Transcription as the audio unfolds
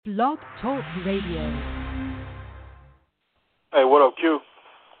Blog Talk Radio. Hey, what up, Q?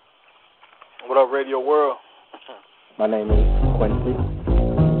 What up, Radio World? My name is Quincy,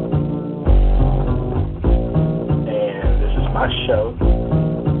 and this is my show,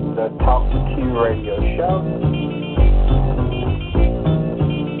 the Talk to Q Radio Show.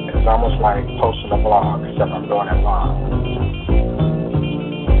 It's almost like posting a blog, except I'm doing it live.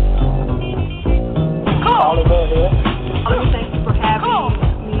 All of that here. Thank you for having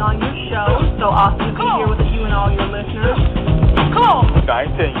me on your show. So awesome to be here with you and all your listeners. I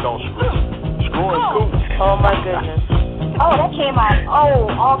ain't saying you don't screw. Screwing's cool. Oh my goodness. Oh, that came out. Oh,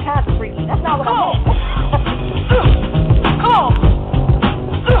 all kinds of freaky. That's not what I meant.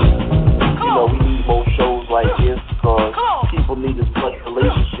 You know, we need more shows like this because people need as much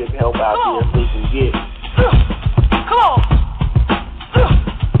relationship help out there as they can get.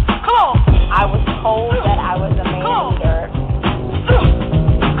 I was told that I was a man eater.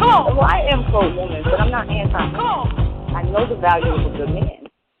 Well, I am pro-woman, but I'm not anti-woman. I know the value of a good man.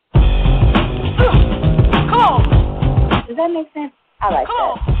 Does that make sense? I like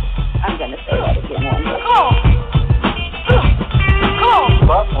that. I'm going to say that again one day.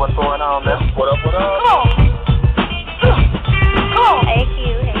 What's going on, man? What up, what up? Hey,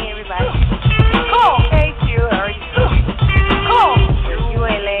 Q. Hey, everybody. Hey, Q, how are you? You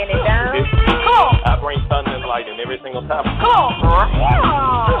ain't laying it down? I bring thunder and lightning every single time.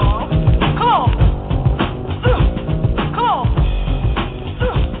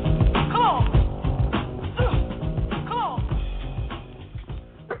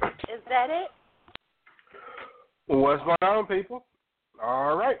 Is that it? What's going on, people?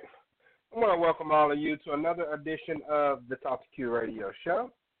 All right. I want to welcome all of you to another edition of the Talk to Q Radio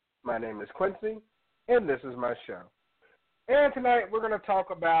Show. My name is Quincy, and this is my show. And tonight we're going to talk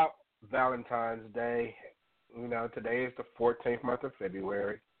about Valentine's Day. You know, today is the 14th month of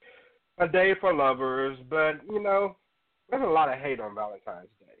February, a day for lovers, but, you know, there's a lot of hate on Valentine's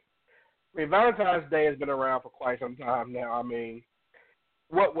Day. I mean, Valentine's Day has been around for quite some time now. I mean,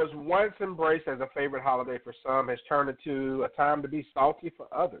 what was once embraced as a favorite holiday for some has turned into a time to be salty for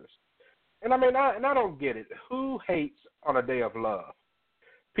others. And I mean, I don't get it. Who hates on a day of love?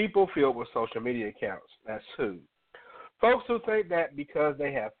 People filled with social media accounts. That's who. Folks who think that because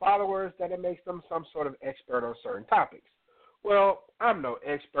they have followers that it makes them some sort of expert on certain topics. Well, I'm no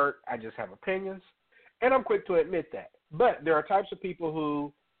expert. I just have opinions, and I'm quick to admit that. But there are types of people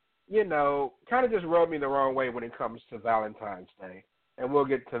who, you know, kind of just rub me the wrong way when it comes to Valentine's Day. And we'll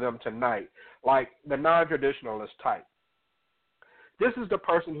get to them tonight, like the non-traditionalist type. This is the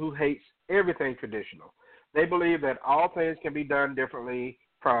person who hates everything traditional. They believe that all things can be done differently,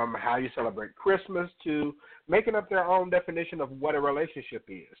 from how you celebrate Christmas to making up their own definition of what a relationship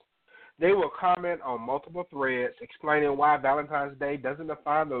is. They will comment on multiple threads explaining why Valentine's Day doesn't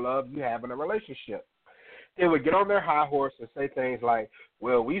define the love you have in a relationship. They would get on their high horse and say things like,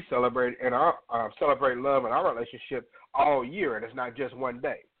 well, we celebrate love in our relationship all year, and it's not just one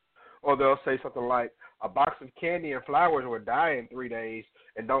day. Or they'll say something like, a box of candy and flowers will die in 3 days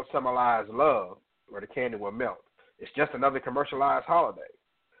and don't symbolize love, or the candy will melt. It's just another commercialized holiday.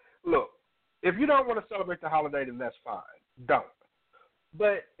 Look, if you don't want to celebrate the holiday, then that's fine. Don't.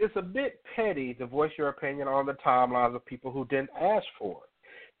 But it's a bit petty to voice your opinion on the timelines of people who didn't ask for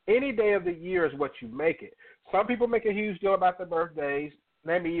it. Any day of the year is what you make it. Some people make a huge deal about their birthdays.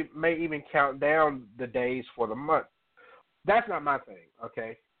 They may even count down the days for the month. That's not my thing,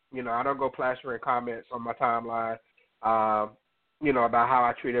 okay? You know, I don't go plastering comments on my timeline, you know, about how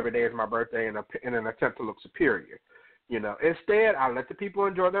I treat every day as my birthday in an attempt to look superior. You know, instead, I let the people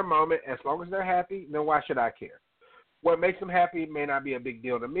enjoy their moment. As long as they're happy, then why should I care? What makes them happy may not be a big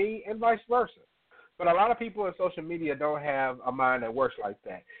deal to me, and vice versa. But a lot of people in social media don't have a mind that works like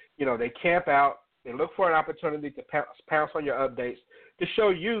that. You know, they camp out. They look for an opportunity to pounce on your updates to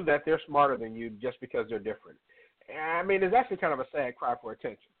show you that they're smarter than you just because they're different. I mean, it's actually kind of a sad cry for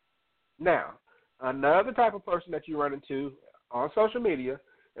attention. Now, another type of person that you run into on social media,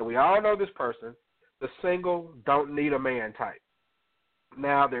 and we all know this person, the single, don't need a man type.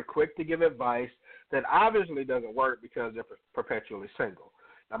 Now, they're quick to give advice that obviously doesn't work because they're perpetually single.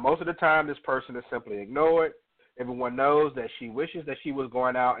 Now, most of the time, this person is simply ignored. Everyone knows that she wishes that she was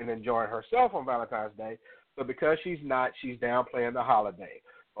going out and enjoying herself on Valentine's Day, but because she's not, she's downplaying the holiday.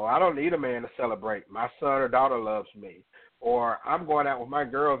 Or I don't need a man to celebrate. My son or daughter loves me. Or I'm going out with my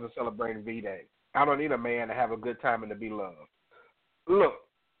girls and celebrating V-Day. I don't need a man to have a good time and to be loved. Look,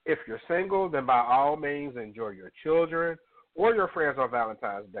 if you're single, then by all means enjoy your children or your friends on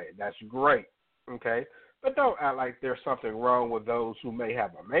Valentine's Day. That's great, okay? But don't act like there's something wrong with those who may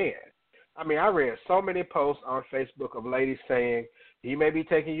have a man. I mean, I read so many posts on Facebook of ladies saying he may be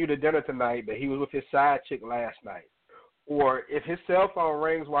taking you to dinner tonight, but he was with his side chick last night. Or if his cell phone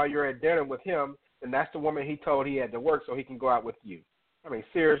rings while you're at dinner with him, then that's the woman he told he had to work so he can go out with you. I mean,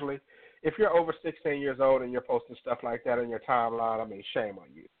 seriously, if you're over 16 years old and you're posting stuff like that on your timeline, I mean, shame on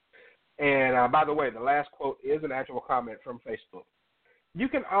you. And by the way, the last quote is an actual comment from Facebook. You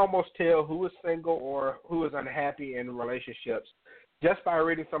can almost tell who is single or who is unhappy in relationships just by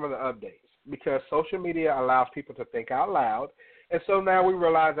reading some of the updates, because social media allows people to think out loud. And so now we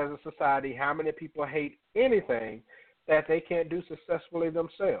realize as a society how many people hate anything that they can't do successfully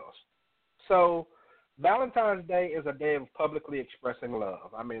themselves. So Valentine's Day is a day of publicly expressing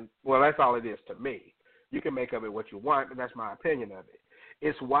love. I mean, well, that's all it is to me. You can make of it what you want, but that's my opinion of it.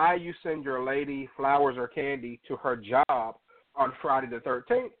 It's why you send your lady flowers or candy to her job on Friday the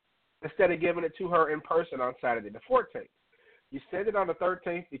 13th instead of giving it to her in person on Saturday the 14th. You send it on the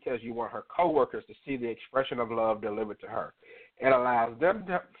 13th because you want her coworkers to see the expression of love delivered to her. It allows them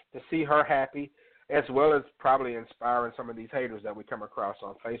to see her happy, as well as probably inspiring some of these haters that we come across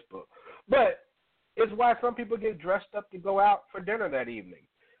on Facebook. But it's why some people get dressed up to go out for dinner that evening.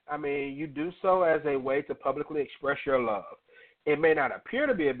 I mean, you do so as a way to publicly express your love. It may not appear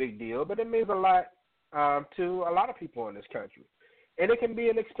to be a big deal, but it means a lot to a lot of people in this country. And it can be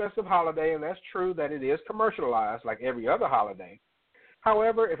an expensive holiday, and that's true that it is commercialized like every other holiday.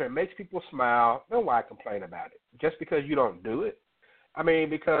 However, if it makes people smile, then why complain about it? Just because you don't do it? I mean,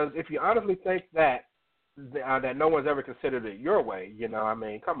 because if you honestly think that no one's ever considered it your way, I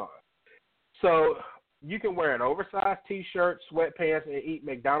mean, come on. So you can wear an oversized T-shirt, sweatpants, and eat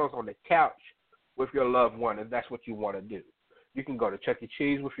McDonald's on the couch with your loved one if that's what you want to do. You can go to Chuck E.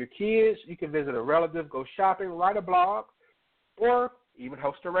 Cheese with your kids. You can visit a relative, go shopping, write a blog, or even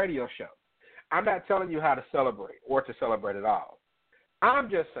host a radio show. I'm not telling you how to celebrate or to celebrate at all. I'm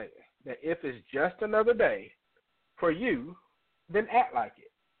just saying that if it's just another day for you, then act like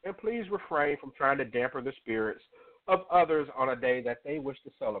it. And please refrain from trying to dampen the spirits of others on a day that they wish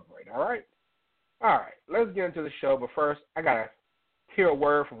to celebrate, all right? All right, let's get into the show, but first, I got to hear a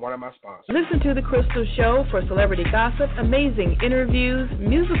word from one of my sponsors. Listen to The Crystal Show for celebrity gossip, amazing interviews,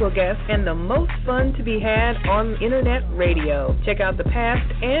 musical guests, and the most fun to be had on internet radio. Check out the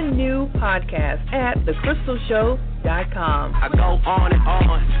past and new podcasts at thecrystalshow.com. I go on and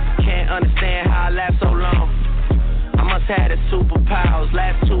on, can't understand how I last so long. I must have the superpowers,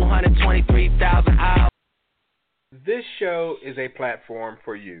 last 223,000 hours. This show is a platform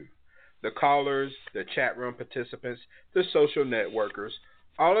for you. The callers, the chat room participants, the social networkers,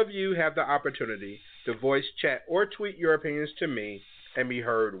 all of you have the opportunity to voice, chat, or tweet your opinions to me and be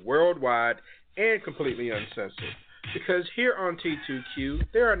heard worldwide and completely uncensored. Because here on T2Q,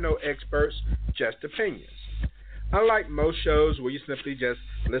 there are no experts, just opinions. Unlike most shows where you simply just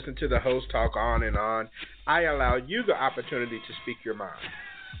listen to the host talk on and on, I allow you the opportunity to speak your mind.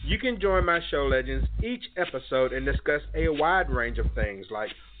 You can join my show legends each episode and discuss a wide range of things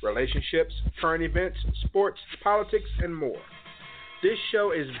like relationships, current events, sports, politics, and more. This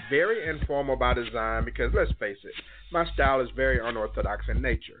show is very informal by design because, let's face it, my style is very unorthodox in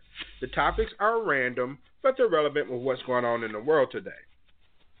nature. The topics are random, but they're relevant with what's going on in the world today.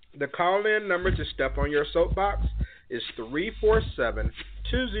 The call-in number to step on your soapbox is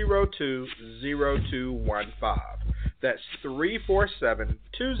 347-202-0215. That's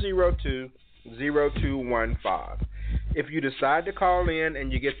 347-202-0215. If you decide to call in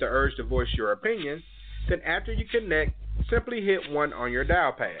and you get the urge to voice your opinion, then after you connect, simply hit 1 on your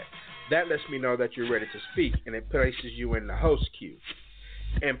dial pad. That lets me know that you're ready to speak, and it places you in the host queue.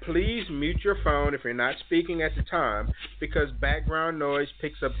 And please mute your phone if you're not speaking at the time, because background noise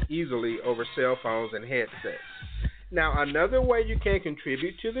picks up easily over cell phones and headsets. Now, another way you can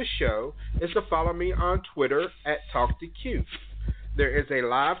contribute to the show is to follow me on Twitter at TalkToQ. There is a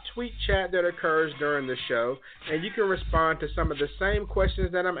live tweet chat that occurs during the show, and you can respond to some of the same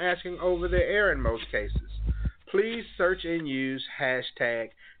questions that I'm asking over the air in most cases. Please search and use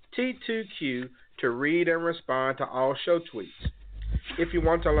hashtag T2Q to read and respond to all show tweets. If you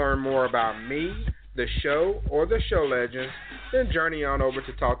want to learn more about me, the show, or the show legends, then journey on over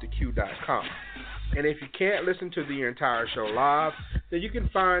to TalkToQ.com. And if you can't listen to the entire show live, then you can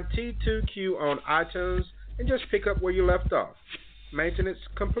find T2Q on iTunes and just pick up where you left off. Maintenance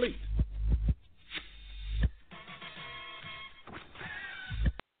complete.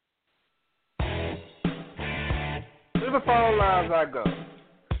 To the phone lines I go.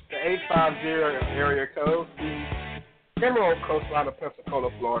 The 850 area code, the Emerald Coastline of Pensacola,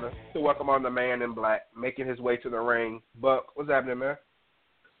 Florida, to welcome on the man in black, making his way to the ring. Buck, what's happening, man?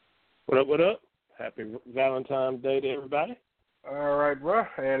 What up, what up? Happy Valentine's Day to everybody. All right, bro.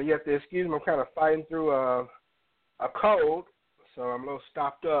 And you have to excuse me. I'm kind of fighting through a cold, so I'm a little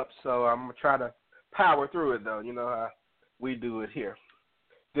stopped up. So I'm going to try to power through it, though. You know how we do it here.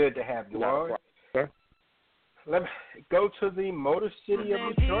 Good to have you on. Let me go to the Motor City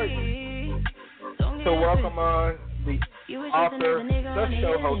of Detroit to welcome on the author, the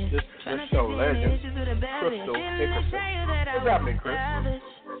show hostess, the show legend, Crystal Dickerson. What's happening, Chris?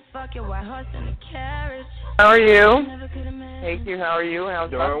 How are you? Thank you. How are you? How's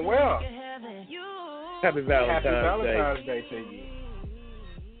Doing well. Happy Valentine's Day to you.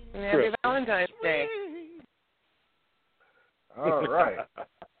 Happy Valentine's Day. All right.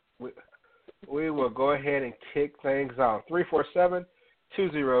 We will go ahead and kick things off.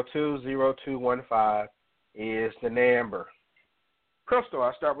 347-202-0215 is the number. Crystal,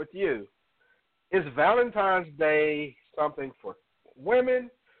 I'll start with you. Is Valentine's Day something for women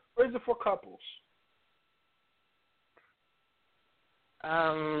or is it for couples?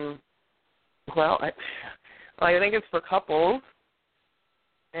 Well, I think it's for couples,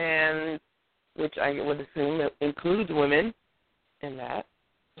 and which I would assume includes women in that.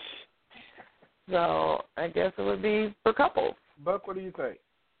 So I guess it would be for couples. Buck, what do you think?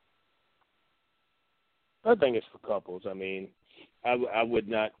 I think it's for couples. I mean, I would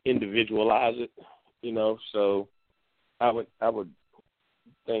not individualize it, so I would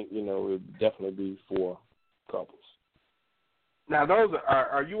think, it would definitely be for couples. Now, those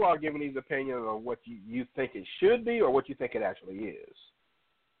are you all giving these opinions on what you think it should be or what you think it actually is?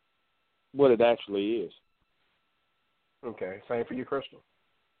 What it actually is. Okay. Same for you, Crystal?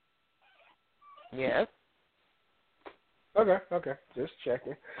 Yes. Okay. Just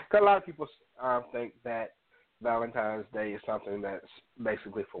checking. Because a lot of people think that Valentine's Day is something that's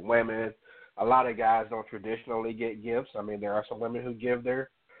basically for women. A lot of guys don't traditionally get gifts. I mean, there are some women who give their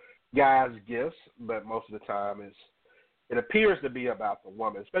guys gifts, but most of the time it appears to be about the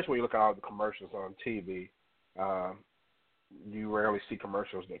woman, especially when you look at all the commercials on TV. You rarely see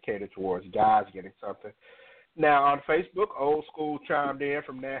commercials that cater towards guys getting something. Now, on Facebook, Old School chimed in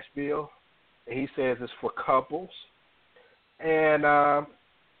from Nashville. He says it's for couples. And,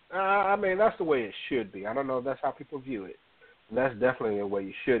 I mean, that's the way it should be. I don't know if that's how people view it. That's definitely the way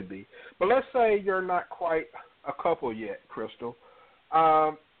it should be. But let's say you're not quite a couple yet, Crystal.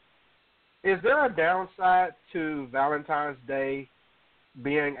 Is there a downside to Valentine's Day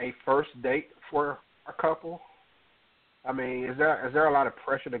being a first date for a couple? I mean, is there a lot of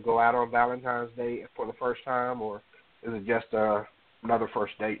pressure to go out on Valentine's Day for the first time, or is it just another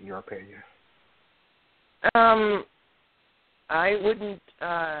first date in your opinion? I wouldn't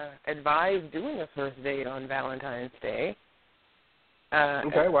advise doing a first date on Valentine's Day.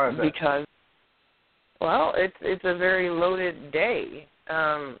 Okay, why is that? Because, well, it's a very loaded day.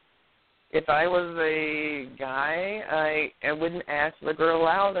 If I was a guy, I wouldn't ask the girl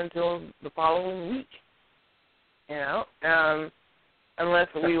out until the following week. Unless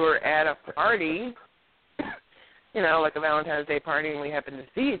we were at a party, like a Valentine's Day party, and we happen to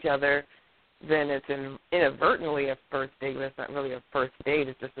see each other, then it's inadvertently a first date, but it's not really a first date,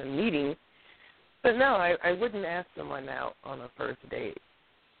 it's just a meeting. But no, I wouldn't ask someone out on a first date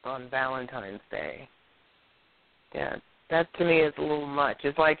on Valentine's Day. Yeah, that to me is a little much.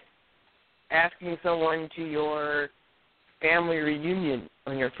 It's like asking someone to your family reunion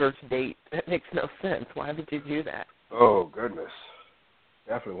on your first date. That makes no sense. Why would you do that? Oh, goodness.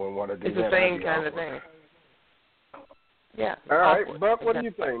 Definitely wouldn't want to do that. It's the same kind of thing. Yeah. All right, Buck, what do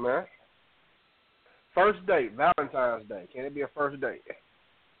you think, man? First date, Valentine's Day. Can it be a first date?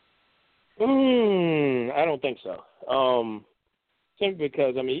 I don't think so. Simply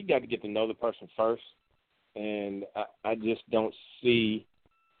because, you got to get to know the person first, and I just don't see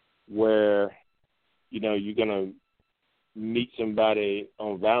where, you're going to meet somebody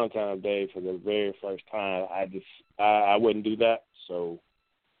on Valentine's Day for the very first time. I wouldn't do that, so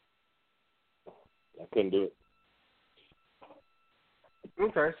I couldn't do it.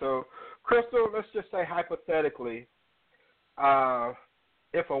 Okay, so Crystal, let's just say hypothetically,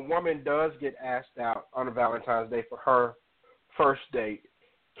 if a woman does get asked out on a Valentine's Day for her first date,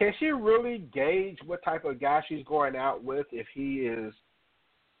 can she really gauge what type of guy she's going out with if he is,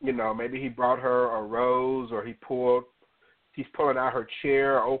 maybe he brought her a rose or he's pulling out her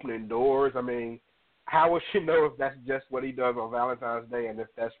chair, opening doors? I mean, how would she know if that's just what he does on Valentine's Day and if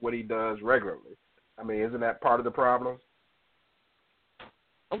that's what he does regularly? I mean, isn't that part of the problem?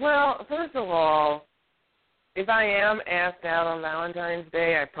 Well, first of all, if I am asked out on Valentine's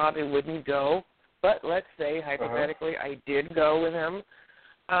Day, I probably wouldn't go. But let's say, hypothetically, I did go with him.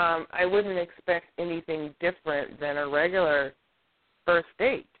 I wouldn't expect anything different than a regular first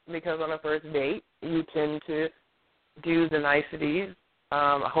date, because on a first date, you tend to do the niceties.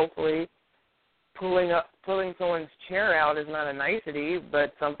 Hopefully, pulling someone's chair out is not a nicety,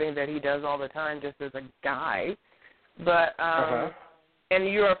 but something that he does all the time just as a guy. But and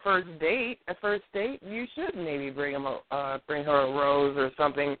you're a first date, you should maybe bring her a rose or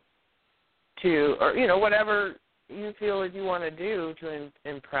something to, or whatever you feel that you want to do to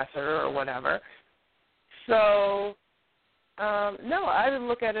impress her or whatever. So, no, I would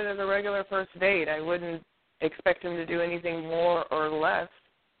look at it as a regular first date. I wouldn't expect him to do anything more or less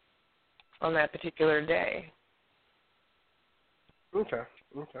on that particular day. Okay.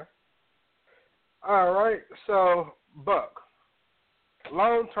 All right, so, Buck,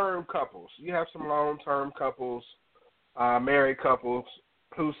 long-term couples. You have some long-term couples, married couples,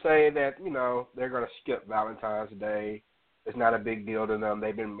 who say that, they're going to skip Valentine's Day. It's not a big deal to them.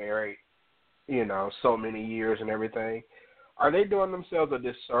 They've been married, so many years and everything. Are they doing themselves a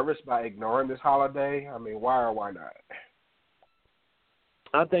disservice by ignoring this holiday? I mean, why or why not?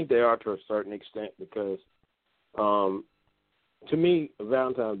 I think they are to a certain extent because, to me,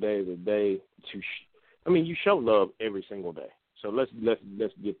 Valentine's Day is a day to, you show love every single day. So let's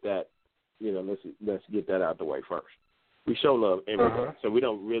get that, let's get that out the way first. We show love every day, so we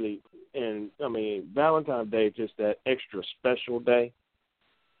don't really. And Valentine's Day is just that extra special day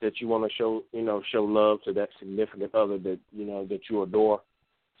that you want to show love to that significant other that that you adore.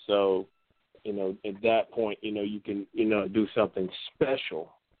 So, at that point, you can do something special,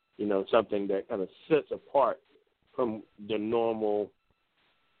 something that kind of sets apart from the normal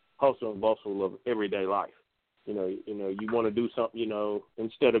hustle and bustle of everyday life. You want to do something,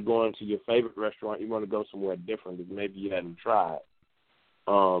 instead of going to your favorite restaurant, you want to go somewhere different that maybe you hadn't tried,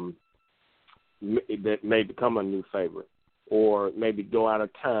 that may become a new favorite, or maybe go out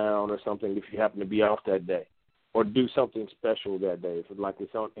of town or something if you happen to be off that day, or do something special that day, if it's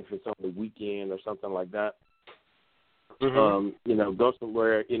on the weekend or something like that. Go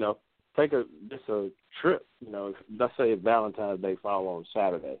somewhere, take a trip, let's say Valentine's Day fall on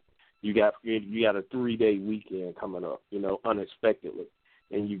Saturday. You got a 3-day weekend coming up, unexpectedly,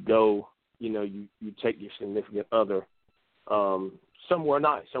 and you go, you take your significant other somewhere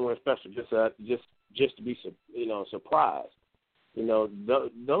nice, somewhere special, just to be surprised.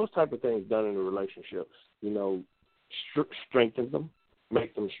 Those type of things done in the relationships, strengthen them,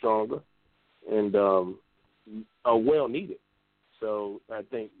 make them stronger, and are well needed. So I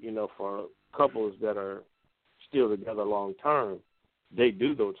think for couples that are still together long term, they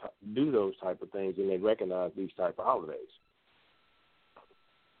do those type of things, and they recognize these type of holidays.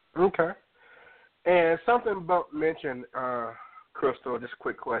 Okay. And something Buck mentioned, Crystal, just a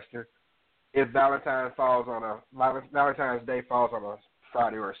quick question. If Valentine's Day falls on a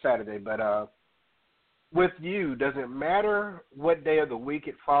Friday or a Saturday, but with you, does it matter what day of the week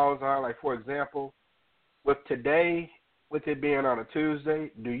it falls on? Like, for example, with today, with it being on a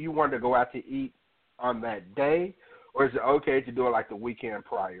Tuesday, do you want to go out to eat on that day? Or is it okay to do it like the weekend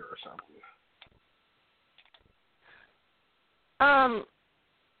prior or something?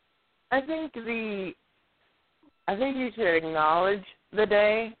 I think you should acknowledge the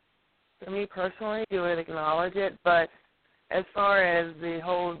day. For me personally, you would acknowledge it. But as far as the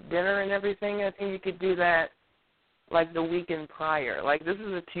whole dinner and everything, I think you could do that like the weekend prior. Like, this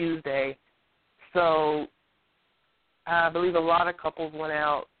is a Tuesday, so I believe a lot of couples went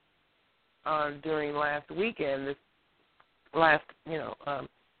out during last weekend,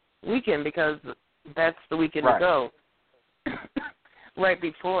 weekend, because that's the weekend to go right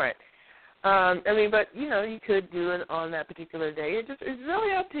before it. But you could do it on that particular day. It's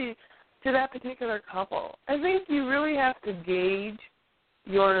really up to that particular couple. I think you really have to gauge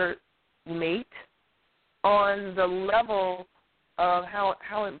your mate on the level of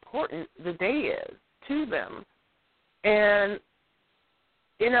how important the day is to them. And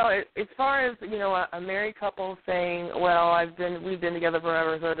as far as, a married couple saying, well, we've been together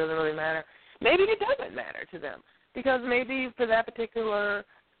forever, so it doesn't really matter. Maybe it doesn't matter to them, because maybe for that particular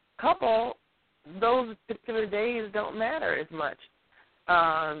couple, those particular days don't matter as much.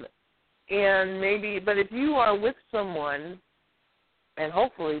 But if you are with someone, and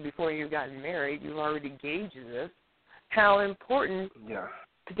hopefully before you've gotten married, you've already gauged this, how important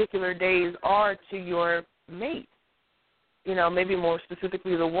particular days are to your mate. Maybe more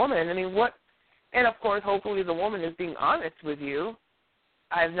specifically the woman. And of course, hopefully the woman is being honest with you.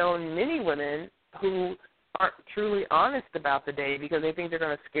 I've known many women who aren't truly honest about the day because they think they're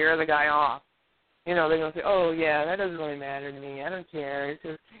going to scare the guy off. They're going to say, oh, yeah, that doesn't really matter to me. I don't care. It's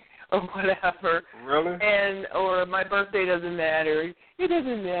just, or whatever. Really? Or my birthday doesn't matter. It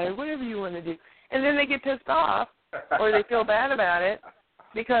doesn't matter. Whatever you want to do. And then they get pissed off or they feel bad about it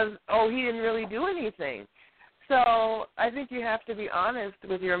because, he didn't really do anything. So I think you have to be honest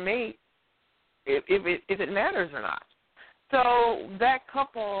with your mate if it matters or not. So that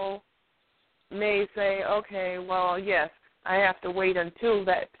couple may say, okay, well, yes, I have to wait until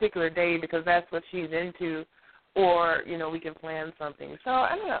that particular day because that's what she's into, or, you know, we can plan something. So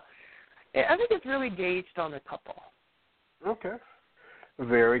I don't know. I think it's really gauged on the couple. Okay.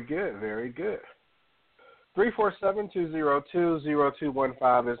 Very good, very good.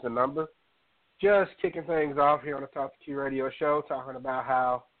 347-202-0215 is the number. Just kicking things off here on the Talk to Q Radio Show, talking about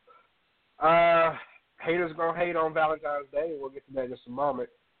how haters going to hate on Valentine's Day. We'll get to that in just a moment.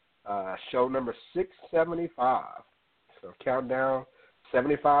 Show number 675. So countdown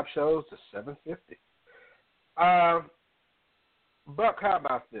 75 shows to 750. Buck, how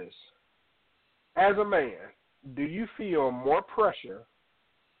about this? As a man, do you feel more pressure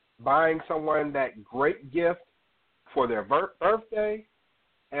buying someone that great gift for their birthday,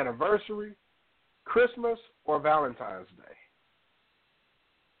 anniversary, Christmas, or Valentine's Day?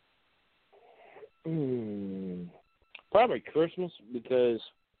 Probably Christmas because,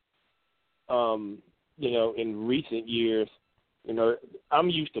 you know, in recent years, you know, I'm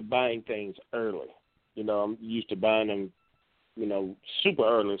used to buying things early. You know, I'm used to buying them, you know, super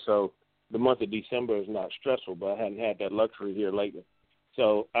early. So the month of December is not stressful, but I hadn't had that luxury here lately.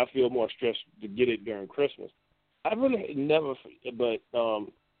 So I feel more stressed to get it during Christmas. I really never, but I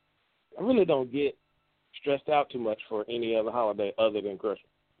really don't get stressed out too much for any other holiday other than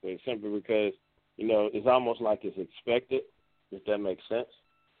Christmas. It's simply because, you know, it's almost like it's expected, if that makes sense.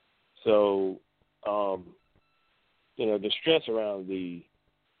 So, you know, the stress around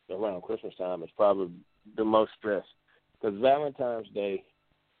Christmas time is probably the most stress. Because Valentine's Day,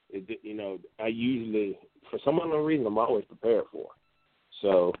 you know, I usually, for some unknown reason, I'm always prepared for.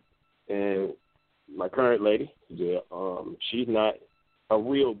 So, and my current lady, she's not a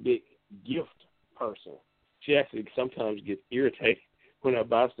real big gift person. She actually sometimes gets irritated when I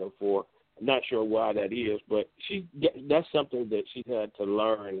buy stuff for her. I'm not sure why that is, but that's something that she's had to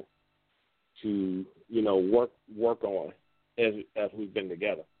learn to, you know, work on as we've been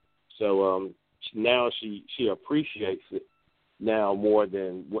together. So now she appreciates it now more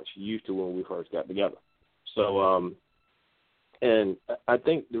than what she used to when we first got together. So, and I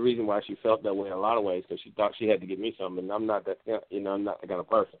think the reason why she felt that way in a lot of ways because she thought she had to give me something, and I'm not that, you know, I'm not that kind of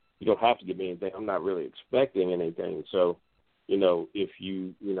person. You don't have to give me anything. I'm not really expecting anything. So, you know, if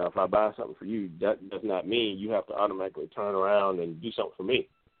I buy something for you, that does not mean you have to automatically turn around and do something for me.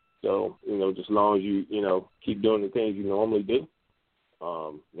 So, you know, just as long as you, you know, keep doing the things you normally do,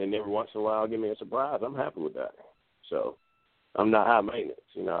 and every once in a while give me a surprise, I'm happy with that. So I'm not high maintenance.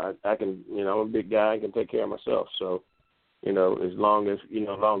 You know, I can, you know, I'm a big guy. I can take care of myself. So, you know, as long as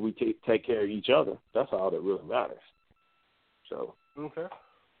we take care of each other, that's all that really matters. So. Okay.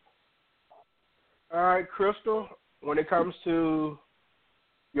 All right, Crystal, when it comes to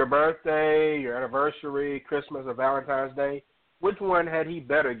your birthday, your anniversary, Christmas, or Valentine's Day, which one had he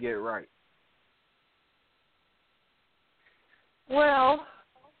better get right? Well,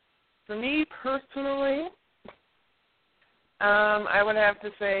 for me personally, I would have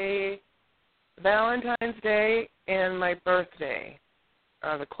to say Valentine's Day and my birthday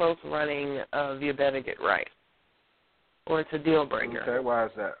are the close running of you better get right, or it's a deal breaker. Okay, why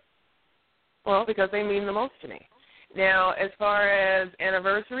is that? Well, because they mean the most to me. Now, as far as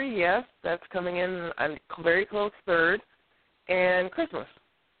anniversary, yes, that's coming in a very close third, and Christmas.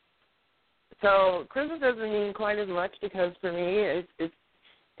 So Christmas doesn't mean quite as much because for me,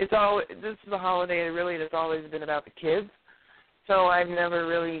 it's all. This is a holiday really that's always been about the kids. So I've never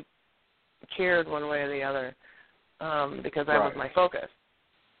really cared one way or the other because that was my focus.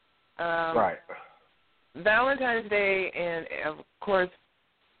 Right. Valentine's Day and, of course,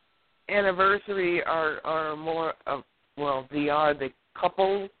 anniversary are more of, well, they are the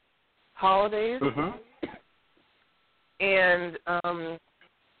couple holidays. Mm-hmm. And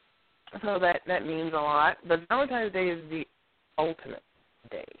so that means a lot. But Valentine's Day is the ultimate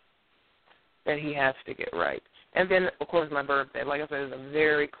day that he has to get right. And then, of course, my birthday, like I said, is a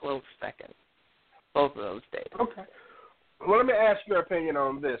very close second, both of those days. Okay. Well, let me ask your opinion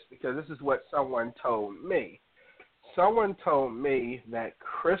on this because this is what someone told me. Someone told me that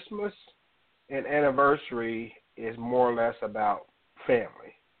Christmas and anniversary is more or less about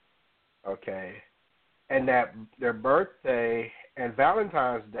family, okay, and that their birthday and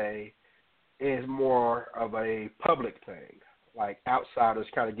Valentine's Day is more of a public thing, like outsiders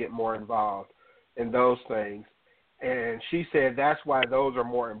kind of get more involved in those things. And she said that's why those are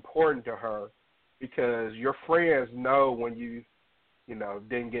more important to her because your friends know when you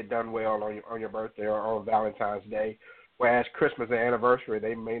didn't get done well on your birthday or on Valentine's Day, whereas Christmas and anniversary,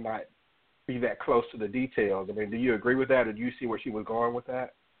 they may not be that close to the details. I mean, do you agree with that, or do you see where she was going with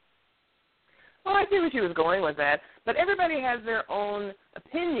that? Well, I see where she was going with that, but everybody has their own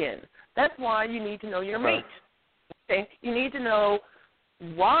opinion. That's why you need to know your mate. Okay? You need to know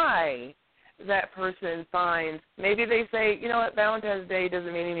why that person finds, maybe they say, you know what, Valentine's Day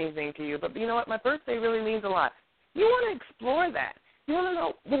doesn't mean anything to you, but you know what, my birthday really means a lot. You want to explore that. You want to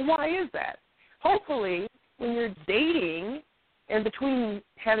know, well, why is that? Hopefully, when you're dating and between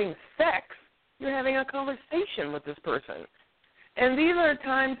having sex, you're having a conversation with this person. And these are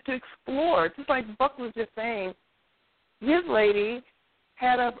times to explore. Just like Buck was just saying, his lady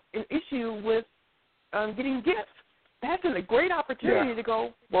had an issue with getting gifts. That's a great opportunity to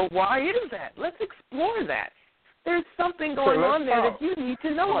go, well, why is that? Let's explore that. There's something going on there that you need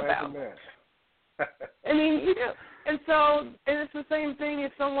to know about. I mean, you do. And so, and it's the same thing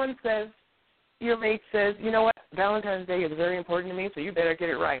if someone says, your mate says, you know what, Valentine's Day is very important to me, so you better get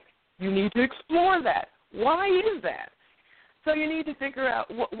it right. You need to explore that. Why is that? So you need to figure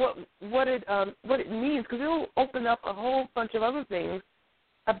out what it means, because it will open up a whole bunch of other things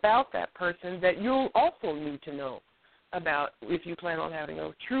about that person that you'll also need to know about if you plan on having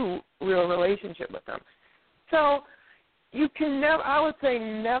a true, real relationship with them. So you can never, I would say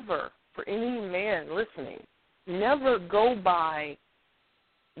never, for any man listening, never go by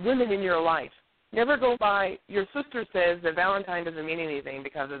women in your life. Never go by, your sister says that Valentine doesn't mean anything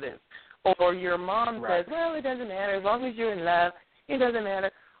because of this. Or your mom says, well, it doesn't matter. As long as you're in love, it doesn't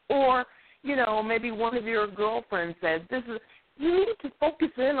matter. Or, you know, maybe one of your girlfriends says, this is, you need to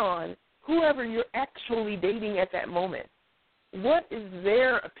focus in on whoever you're actually dating at that moment. What is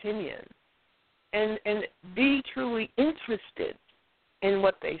their opinion? And be truly interested in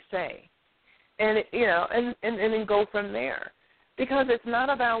what they say. And, you know, and then go from there. Because it's not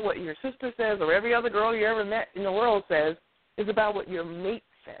about what your sister says or every other girl you ever met in the world says. It's about what your mate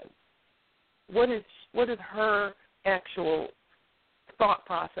says. What is her actual thought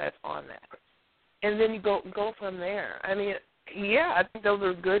process on that? And then you go from there. I mean, yeah, I think those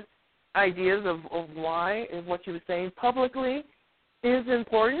are good ideas of why and what you were saying publicly is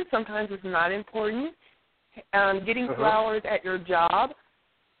important. Sometimes it's not important. Getting flowers at your job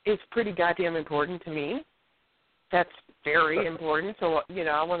is pretty goddamn important to me. That's very important. So, you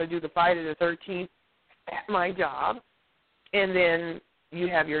know, I want to do the Friday the 13th at my job. And then you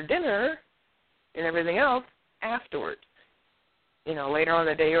have your dinner and everything else afterwards, you know, later on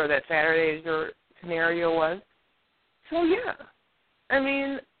the day or that Saturday as your scenario was. So, yeah, I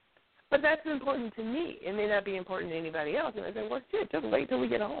mean, but that's important to me. It may not be important to anybody else. And I say, well, shit, just wait till we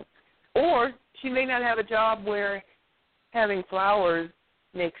get home. Or she may not have a job where having flowers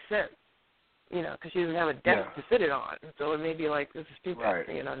makes sense, you know, because she doesn't have a desk to sit it on. So it may be like, this is stupid,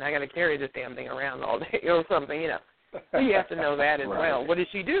 you know, and I got to carry this damn thing around all day or something, you know. So you have to know that as well. What does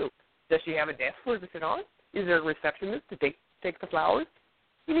she do? Does she have a desk for her to sit on? Is there a receptionist to take the flowers?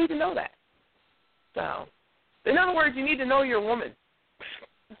 You need to know that. So, in other words, you need to know your woman.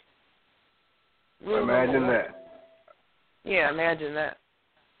 Imagine that. Yeah, imagine that.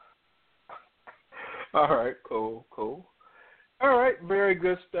 All right, cool. All right, very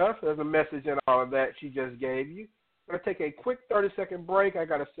good stuff. There's a message in all of that she just gave you. I'm going to take a quick 30-second break. I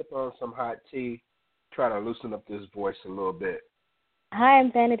got to sip on some hot tea, try to loosen up this voice a little bit. Hi,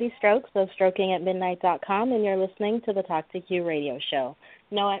 I'm Vanity Strokes of StrokingAtMidnight.com, and you're listening to the Talk to Q radio show.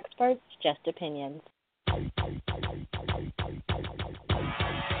 No experts, just opinions.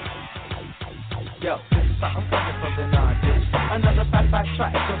 Yo, this is something coming from the non-dish. Another fat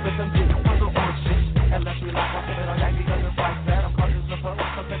track, so rhythm did puzzle on shit. And let's relax, I'm feeling on that because it's like that. I'm cautious of her,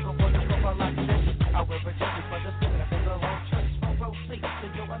 so make a voice from my life this. I will reject it for the spirit of the wrong choice. Proceed to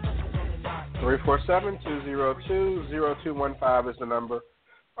your understanding. 347-202-0215 is the number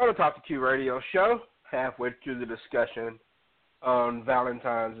on the Talk to Q radio show. Halfway through the discussion on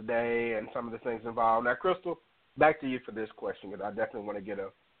Valentine's Day and some of the things involved. Now, Crystal, back to you for this question, because I definitely want to get a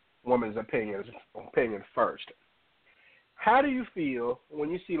woman's opinion first. How do you feel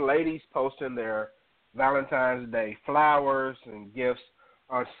when you see ladies posting their Valentine's Day flowers and gifts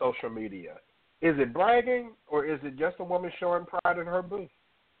on social media? Is it bragging, or is it just a woman showing pride in her boo?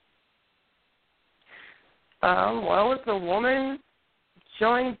 Well, it's a woman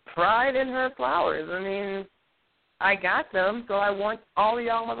showing pride in her flowers. I mean, I got them, so I want all of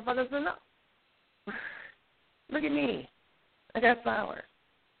y'all motherfuckers to know. Look at me. I got flowers.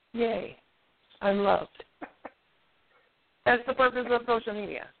 Yay. I'm loved. That's the purpose of social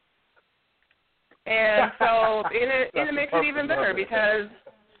media. And so it makes it even better, because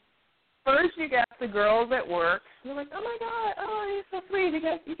first you got the girls at work. You're like, oh, my God, oh, you're so sweet. You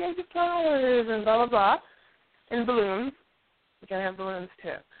guys get flowers and blah, blah, blah. And balloons. You got to have balloons,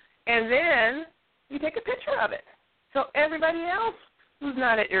 too. And then you take a picture of it so everybody else who's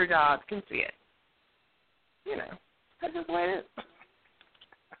not at your job can see it. You know, that's just the way it is.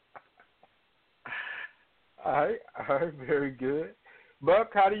 All right, very good.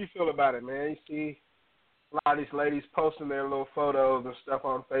 Buck, how do you feel about it, man? You see a lot of these ladies posting their little photos and stuff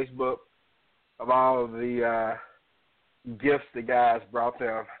on Facebook of all of the gifts the guys brought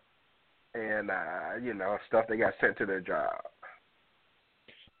them and, stuff they got sent to their job.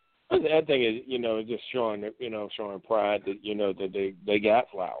 I think is, just showing pride that, that they got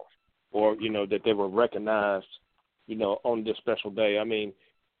flowers or, that they were recognized, on this special day. I mean,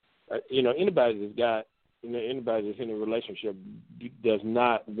 anybody that's got, anybody that's in a relationship does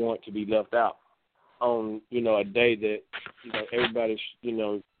not want to be left out on, a day that, everybody,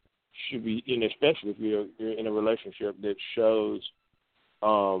 should be, especially if you're in a relationship that shows,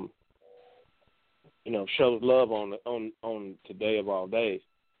 shows love on today of all days.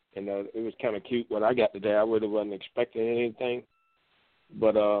 And it was kind of cute what I got today. I really wasn't expecting anything.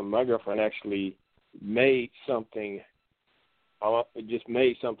 But my girlfriend actually made something, just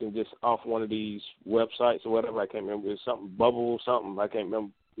off one of these websites or whatever. I can't remember. It was something, Bubble something. I can't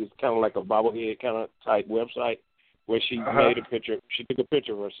remember. It's kind of like a bobblehead kind of type website where she made a picture. She took a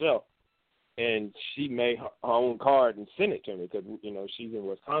picture of herself. And she made her own card and sent it to me because, she's in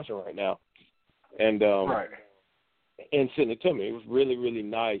Wisconsin right now. And and sent it to me. It was really, really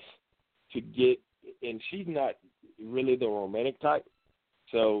nice to get, and she's not really the romantic type.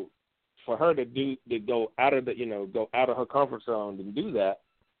 So for her to go out of her comfort zone and do that,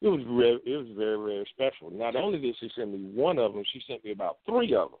 it was very, very special. Not only did she send me one of them, she sent me about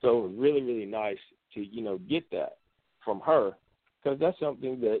 3 of them. So it was really, really nice to, get that from her because that's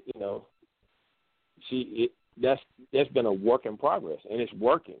something that, that's been a work in progress and it's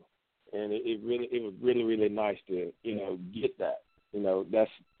working. And it was really, really nice to, get that.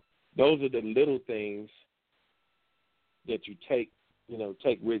 Those are the little things that you take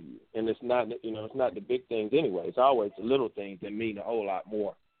with you. And it's not, it's not the big things anyway. It's always the little things that mean a whole lot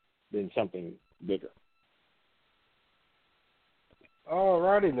more than something bigger. All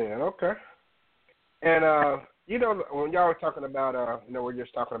righty then. Okay. And, when y'all were talking about, we're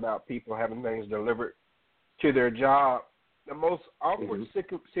just talking about people having things delivered to their job, the most awkward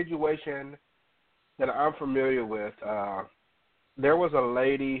situation that I'm familiar with, there was a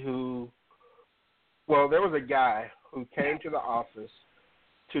lady there was a guy who came to the office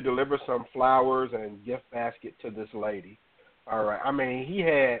to deliver some flowers and gift basket to this lady. All right. I mean, he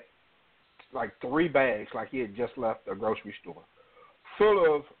had like 3 bags, like he had just left the grocery store,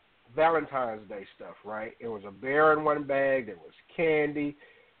 full of Valentine's Day stuff, right? It was a bear in one bag. There was candy.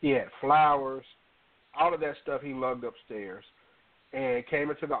 He had flowers. All of that stuff he lugged upstairs and came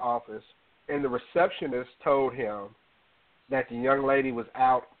into the office, and the receptionist told him that the young lady was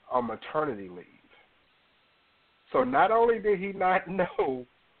out on maternity leave. So not only did he not know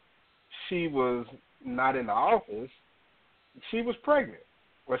she was not in the office, she was pregnant.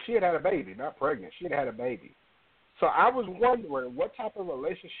 Well, she had a baby, not pregnant. She had a baby. So I was wondering what type of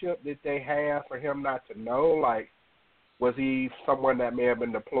relationship did they have for him not to know? Like, was he someone that may have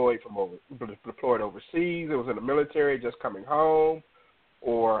been deployed overseas? It was in the military, just coming home,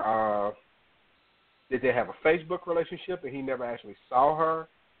 or did they have a Facebook relationship and he never actually saw her?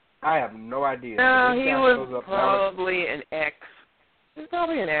 I have no idea. No, he was probably an ex. He was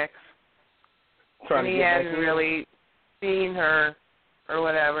probably an ex. And he hadn't really seen her or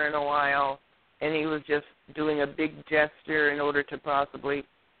whatever in a while, and he was just doing a big gesture in order to possibly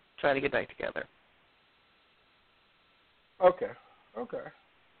try to get back together. Okay. All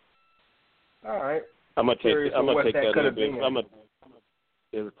right. I'm gonna take that a bit.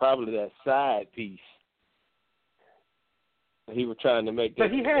 It was probably that side piece. He was trying to make that.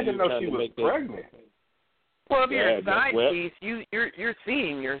 But he had to know she was pregnant. Well, if you're a side piece, you're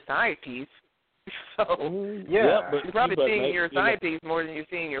seeing your side piece. So yeah, but you're probably seeing your side piece more than you're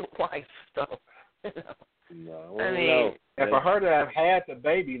seeing your wife. So no, I mean, and for her to have had the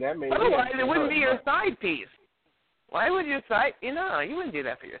baby, that means otherwise it wouldn't be your side piece. Why would your side? You wouldn't do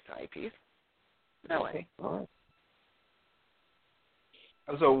that for your side piece. No way. All right.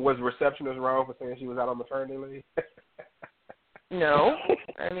 So was the receptionist wrong for saying she was out on maternity leave? No.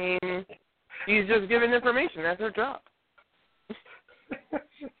 I mean, she's just giving information. That's her job.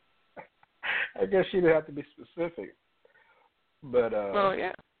 I guess she'd have to be specific. But,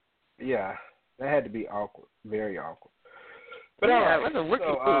 yeah. Yeah, that had to be awkward. Very awkward. But yeah, it was a rookie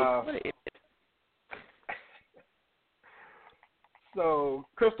what an idiot. So,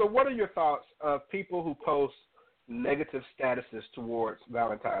 Crystal, what are your thoughts of people who post negative statuses towards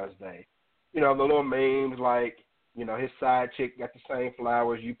Valentine's Day? The little memes like, you know, his side chick got the same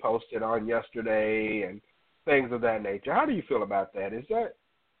flowers you posted on yesterday and things of that nature. How do you feel about that? Is that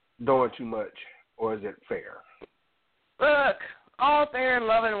doing too much, or is it fair? Look, all fair in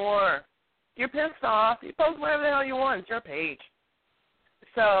love and war. You're pissed off, you post whatever the hell you want. It's your page.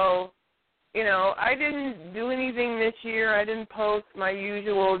 So, you know, I didn't do anything this year. I didn't post my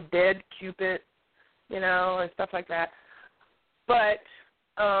usual dead Cupid, you know, and stuff like that. But,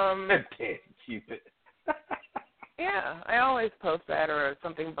 dead Cupid. yeah, I always post that, or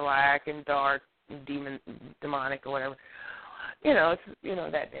something black and dark, and demonic or whatever. You know, it's, you know,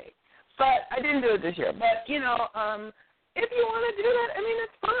 that day. But I didn't do it this year. But, you know, if you want to do that, I mean,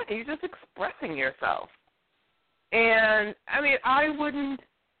 it's fine. You're just expressing yourself. And, I mean, I wouldn't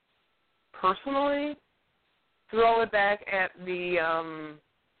personally throw it back at the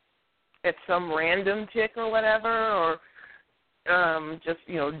at some random chick or whatever, or just,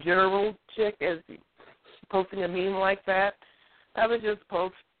 you know, general chick as posting a meme like that. I would just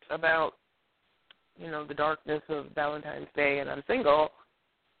post about, you know, the darkness of Valentine's Day and I'm single,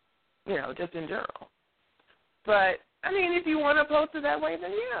 you know, just in general. But, I mean, if you want to post it that way,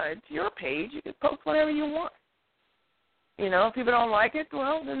 then, yeah, it's your page. You can post whatever you want. You know, if people don't like it,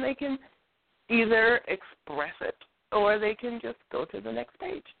 well, then they can either express it or they can just go to the next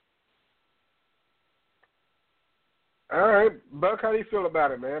page. All right. Buck, how do you feel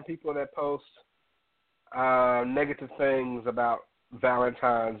about it, man? People that post negative things about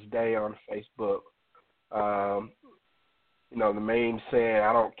Valentine's Day on Facebook. You know, the meme saying,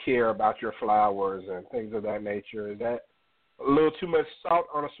 I don't care about your flowers and things of that nature. Is that a little too much salt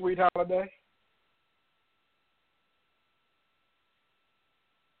on a sweet holiday?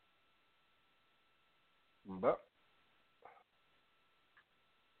 But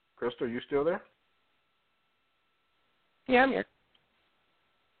Crystal, you still there? Yeah, I'm here.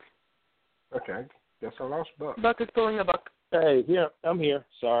 Okay. Guess I lost Buck. Buck is pulling the buck. Hey, yeah, I'm here.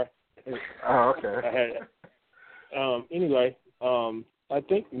 Sorry. Oh, okay. Anyway, I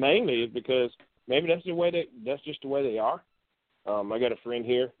think mainly is because maybe that's just the way they are. I got a friend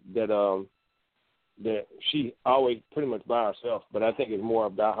here that she always pretty much by herself, but I think it's more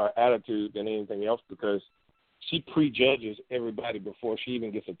about her attitude than anything else, because she prejudges everybody before she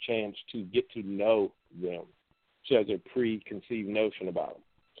even gets a chance to get to know them. She has a preconceived notion about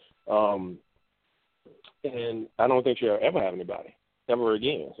them. And I don't think she'll ever have anybody, ever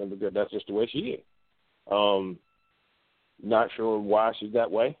again, simply because that's just the way she is. Not sure why she's that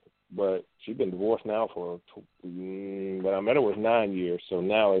way, but she's been divorced now for, when I met her was 9 years, so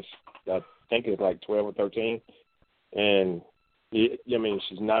now I think it's like 12 or 13. And, I mean,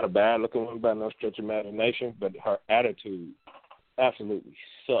 she's not a bad-looking woman by no stretch of imagination, but her attitude absolutely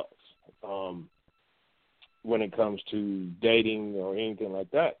sucks when it comes to dating or anything like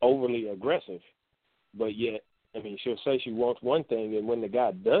that. Overly aggressive, but yet, I mean, she'll say she wants one thing, and when the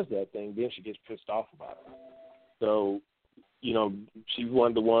guy does that thing, then she gets pissed off about it. So, you know, she's one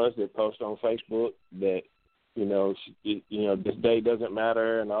of the ones that post on Facebook that, you know, this day doesn't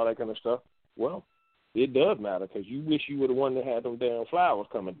matter and all that kind of stuff. Well, it does matter, because you wish you were the one that had them damn flowers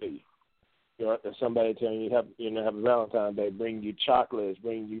coming to you. You know, if somebody telling you have a Valentine's Day, bring you chocolates,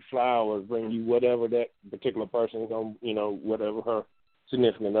 bring you flowers, bring you whatever that particular person is going, you know, whatever her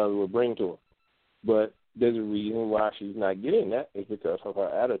significant other will bring to her. But there's a reason why she's not getting that. It's because of her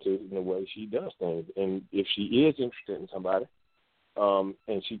attitude and the way she does things. And if she is interested in somebody,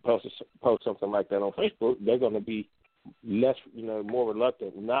 and she posts something like that on Facebook, they're going to be less, you know, more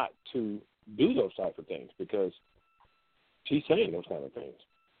reluctant not to do those type of things, because she's saying those kind of things.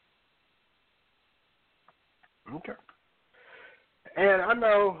 Okay. And I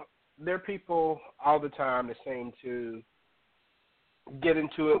know there are people all the time that seem to get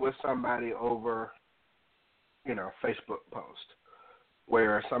into it with somebody over, you know, Facebook post,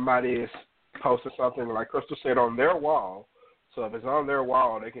 where somebody is posting something, like Crystal said, on their wall. So if it's on their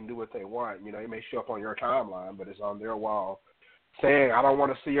wall, they can do what they want. You know, it may show up on your timeline, but it's on their wall saying, I don't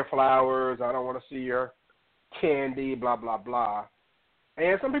want to see your flowers, I don't want to see your candy, blah, blah, blah.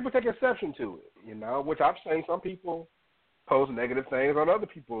 And some people take exception to it, you know, which I've seen some people post negative things on other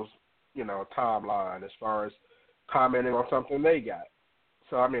people's, you know, timeline as far as commenting on something they got.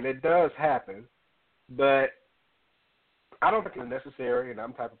 So, I mean, it does happen, but I don't think it's necessary, and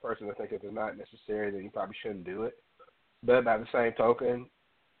I'm the type of person that think if it's not necessary, then you probably shouldn't do it. But by the same token,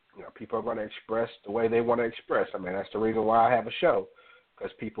 you know, people are going to express the way they want to express. I mean, that's the reason why I have a show,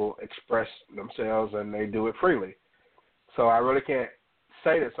 because people express themselves and they do it freely. So I really can't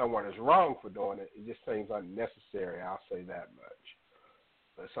say that someone is wrong for doing it. It just seems unnecessary. I'll say that much.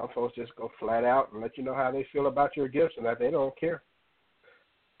 But some folks just go flat out and let you know how they feel about your gifts and that they don't care.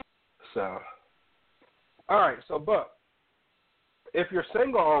 So, All right, so Buck, if you're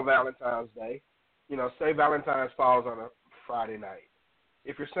single on Valentine's Day, say Valentine's falls on a Friday night.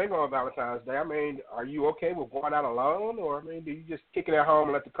 If you're single on Valentine's Day, are you okay with going out alone, or do you just kick it at home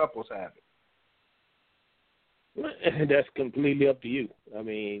and let the couples have it? That's completely up to you.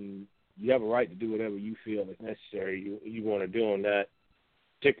 You have a right to do whatever you feel is necessary you want to do on that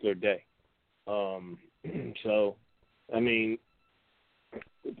particular day.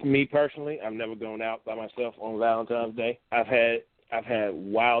 Me personally, I've never gone out by myself on Valentine's Day. I've had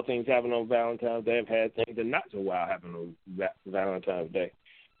wild things happen on Valentine's Day. I've had things that not so wild happen on Valentine's Day.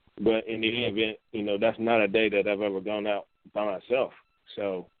 But in the event, that's not a day that I've ever gone out by myself.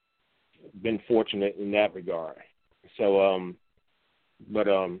 So, been fortunate in that regard. So,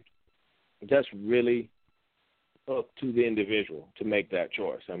 that's really up to the individual to make that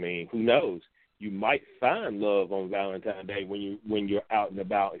choice. Who knows? You might find love on Valentine's Day when you're out and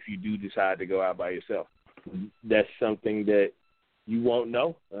about if you do decide to go out by yourself. That's something that you won't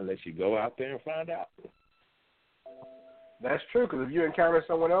know unless you go out there and find out. That's true, because if you encounter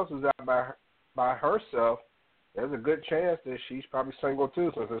someone else who's out by herself, there's a good chance that she's probably single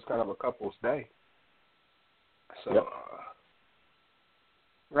too, since it's kind of a couple's day. So, yep.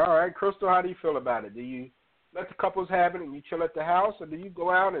 All right, Crystal, how do you feel about it? Do you let the couples have it and you chill at the house, or do you go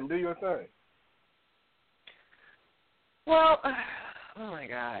out and do your thing? Well, oh my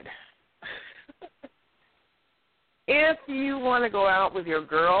God. If you want to go out with your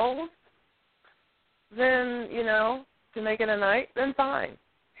girls, then, to make it a night, then fine.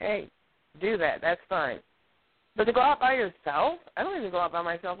 Hey, do that. That's fine. But to go out by yourself, I don't even go out by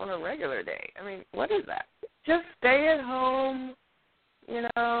myself on a regular day. What is that? Just stay at home,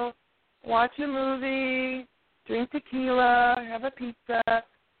 watch a movie, drink tequila, have a pizza,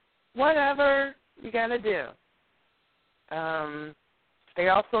 whatever you got to do. Stay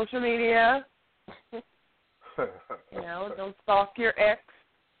off social media. Don't stalk your ex,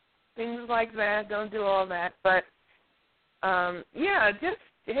 things like that. Don't do all that. But,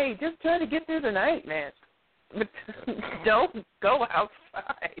 just try to get through the night, man. But don't go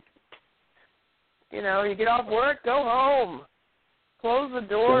outside. You get off work, go home. Close the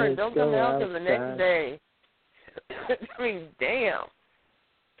door and don't come out till the next day. Damn.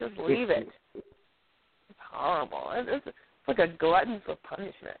 Just leave it. It's horrible. It's like a glutton for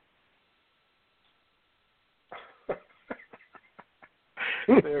punishment.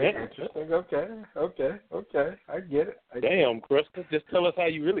 Very interesting. Okay. I get it. Damn, Crystal. Just tell us how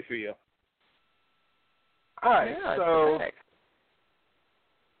you really feel. All right, yeah, so,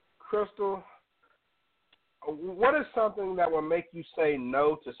 Crystal, what is something that will make you say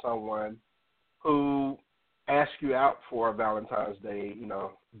no to someone who asks you out for a Valentine's Day,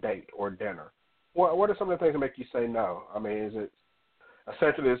 date or dinner? What are some of the things that make you say no? Is it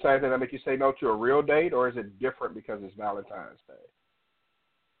essentially the same thing that make you say no to a real date, or is it different because it's Valentine's Day?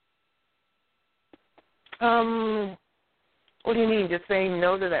 What do you mean? Just saying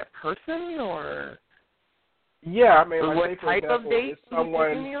no to that person, or? Yeah, or what type of date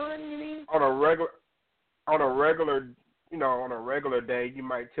someone you mean? on a regular day, you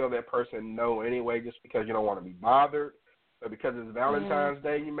might tell that person no anyway, just because you don't want to be bothered. But because it's Valentine's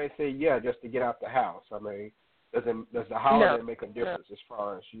Day, you may say yeah, just to get out the house. Does the holiday make a difference as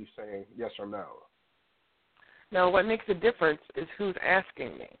far as you saying yes or no? No, what makes a difference is who's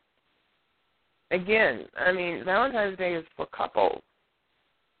asking me. Again, Valentine's Day is for couples.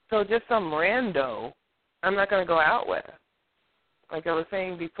 So just some rando, I'm not going to go out with. Like I was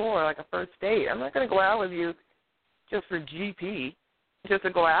saying before, like a first date. I'm not going to go out with you just for GP, just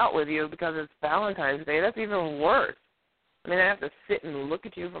to go out with you because it's Valentine's Day. That's even worse. I have to sit and look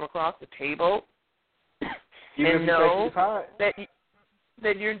at you from across the table and know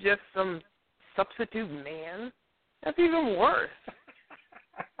that you're just some substitute man. That's even worse.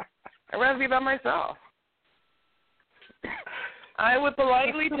 I'd rather be by myself. I would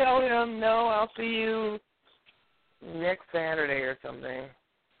politely tell him, no, I'll see you next Saturday or something.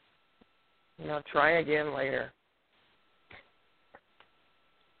 Try again later.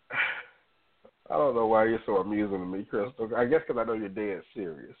 I don't know why you're so amusing to me, Crystal. I guess because I know you're dead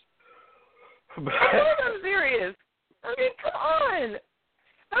serious. I'm serious. Come on.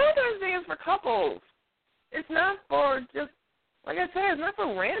 Valentine's Day is for couples. It's not for just, like I said, it's not for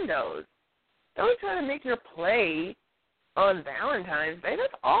randos. Don't try to make your play on Valentine's Day.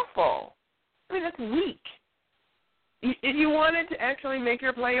 That's awful. That's weak. If you wanted to actually make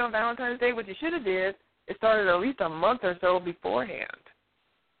your play on Valentine's Day, what you should have did is started at least a month or so beforehand.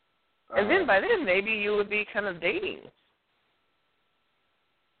 And then by then, maybe you would be kind of dating.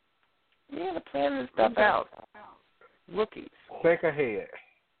 You have to plan this stuff out. Rookies. Think ahead.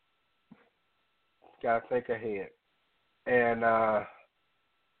 Gotta think ahead. And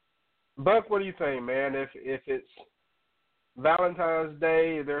Buck, what do you think, man? If it's Valentine's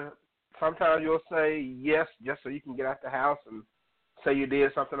Day, sometimes you'll say yes just so you can get out the house and say you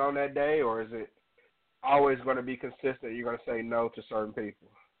did something on that day, or is it always going to be consistent? You're going to say no to certain people?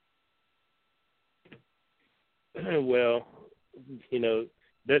 Well,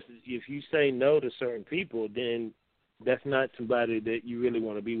 that's if you say no to certain people, then that's not somebody that you really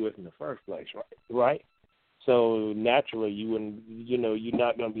want to be with in the first place, right? So naturally, you wouldn't, you're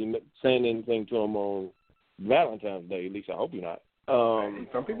not going to be saying anything to them on Valentine's Day. At least I hope you're not.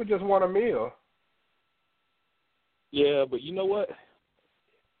 Some people just want a meal. Yeah, but you know what?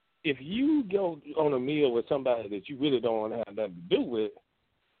 If you go on a meal with somebody that you really don't want to have nothing to do with,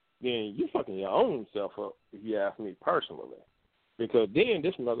 then you're fucking your own self up, if you ask me personally. Because then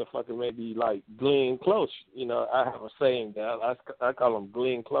this motherfucker may be like Glenn Close. I have a saying that I call them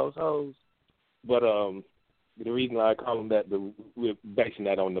Glenn Close hoes. But the reason I call them that, we're basing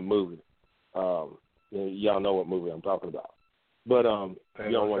that on the movie. Y'all know what movie I'm talking about. But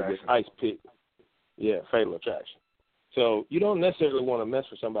you don't want to get ice picked. Yeah, Fatal Attraction. So you don't necessarily want to mess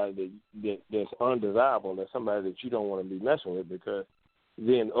with somebody that's undesirable, that's somebody that you don't want to be messing with, because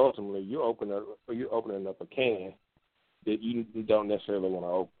then ultimately you're opening up a can that you don't necessarily want to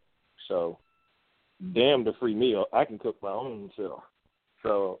open. So damn the free meal. I can cook my own self.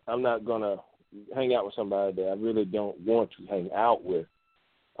 So I'm not going to hang out with somebody that I really don't want to hang out with,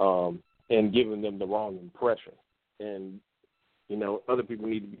 and giving them the wrong impression. And, other people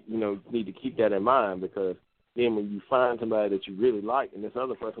need to keep that in mind, because then when you find somebody that you really like and this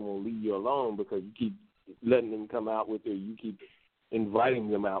other person will leave you alone because you keep letting them come out with you, you keep inviting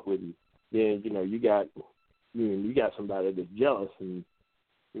them out with you, then, you got somebody that's jealous, and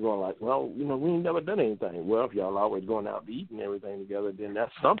you're going like, well, we ain't never done anything. Well, if y'all always going out to eat and everything together, then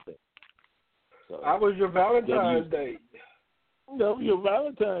that's something. So, how was your Valentine's date? No, your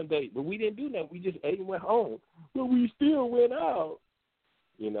Valentine's date, but we didn't do that. We just ate and went home. But we still went out,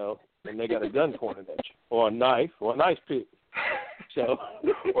 and they got a gun pointed at you, or a knife, or an ice pick. So,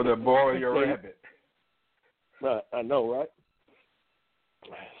 or the boil your rabbit. Right, I know, right?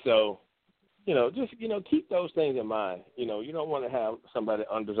 So, just, keep those things in mind. You don't want to have somebody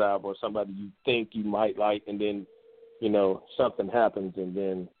undesirable or somebody you think you might like, and then, something happens, and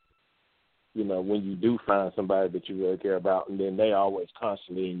then, when you do find somebody that you really care about, and then they always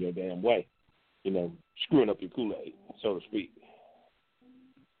constantly in your damn way, screwing up your Kool-Aid, so to speak.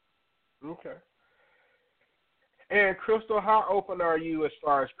 Okay. And, Crystal, how open are you as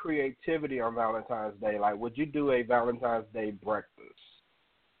far as creativity on Valentine's Day? Like, would you do a Valentine's Day breakfast?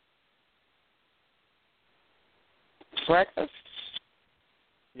 Breakfast?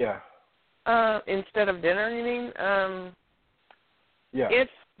 Yeah. Instead of dinner, you mean? Yeah. If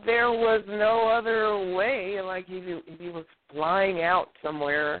there was no other way, like if he was flying out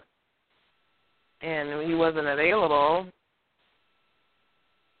somewhere and he wasn't available,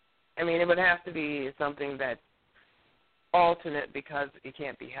 I mean, it would have to be something that's alternate because it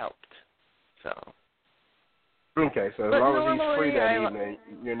can't be helped. So. Okay, so as long as he's free that evening,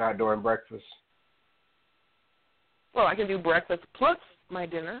 you're not doing breakfast. Well, I can do breakfast plus my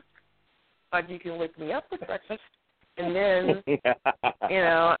dinner. Like, you can wake me up with breakfast, and then,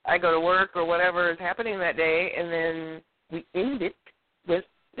 I go to work or whatever is happening that day, and then we end it with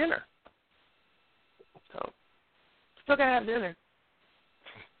dinner. So, still got to have dinner.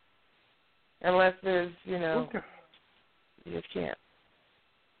 Unless there's, okay. You just can't.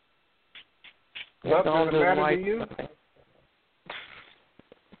 Well, does it matter to you?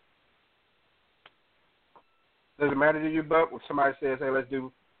 Does it matter to you, Buck, when somebody says, hey, let's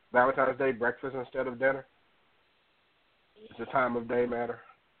do Valentine's Day breakfast instead of dinner? Does the time of day matter?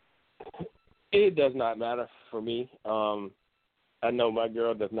 It does not matter for me. I know my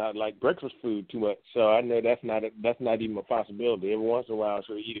girl does not like breakfast food too much, so I know that's not even a possibility. Every once in a while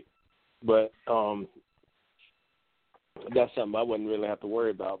she'll eat it. But that's something I wouldn't really have to worry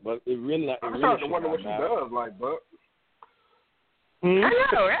about. But it really not. I'm starting to wonder what she does, like, Buck. I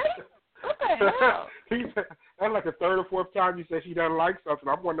know, right? What the hell? That's like the third or fourth time you said she doesn't like something.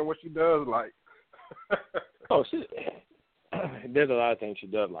 I'm wondering what she does like. There's a lot of things she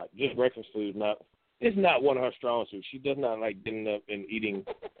does like. Just breakfast food it's not one of her strong suits. She does not like getting up and eating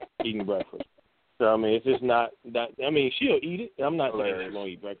breakfast. So I mean, it's just not that. I mean, she'll eat it. I'm not saying she won't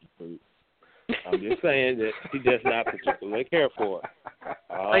eat breakfast food. I'm just saying that she does not particularly care for it.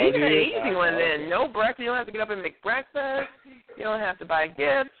 Well, you got an easy one then. No breakfast. You don't have to get up and make breakfast. You don't have to buy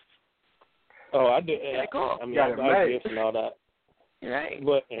gifts. Oh, I do. Yeah, cool. I mean, I buy gifts and all that. Right.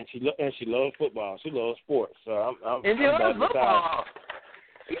 But and she loves football. She loves sports. So I'm and she loves football. Are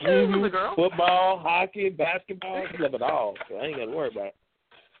you With a girl? Football, hockey, basketball, she love it all. So I ain't got to worry about it.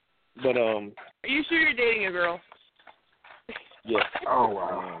 But Are you sure you're dating a girl? Yeah. Oh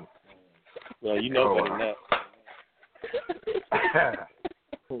wow. Well, you know better than that.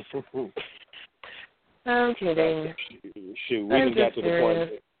 I'm kidding. Shoot, we done got to the point.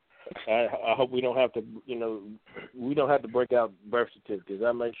 I hope we don't have to, we don't have to break out birth certificates.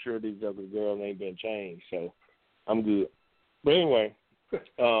 I make sure these other girls ain't been changed, so I'm good. But anyway,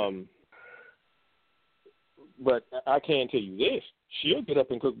 but I can tell you this: she'll get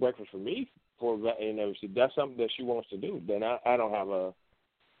up and cook breakfast for me. If that's something that she wants to do, then I don't have a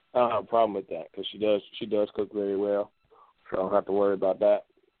problem with that because she does cook very well, so I don't have to worry about that.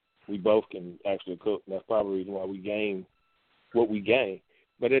 We both can actually cook, and that's probably the reason why we gain what we gain.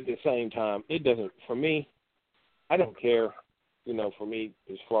 But at the same time, it doesn't, for me, I don't care, for me,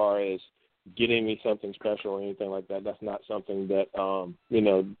 as far as getting me something special or anything like that. That's not something that,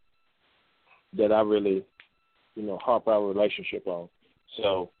 that I really, harp our relationship on.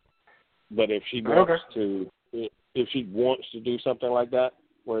 So, but if she wants to do something like that,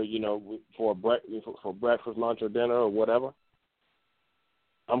 where, for breakfast, lunch, or dinner or whatever,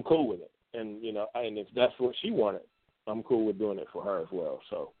 I'm cool with it. And, and if that's what she wanted, I'm cool with doing it for her as well.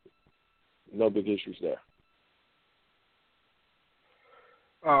 So no big issues there.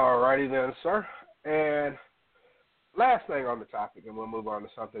 All righty then, sir. And last thing on the topic, and we'll move on to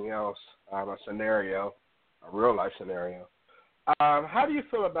something else, a scenario, a real-life scenario. How do you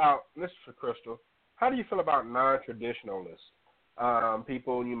feel about, this is for Crystal, how do you feel about non-traditionalists?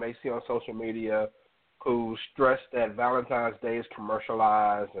 People you may see on social media who stress that Valentine's Day is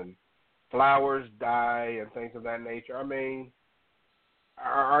commercialized and flowers die and things of that nature. I mean,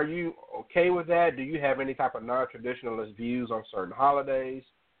 are you okay with that? Do you have any type of non-traditionalist views on certain holidays?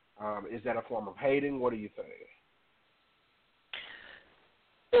 Is that a form of hating? What do you think?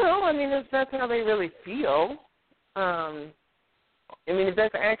 If that's how they really feel, if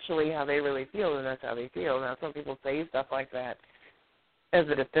that's actually how they really feel, then that's how they feel. Now, some people say stuff like that as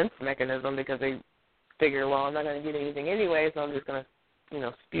a defense mechanism because they figure, well, I'm not going to get anything anyway, so I'm just going to,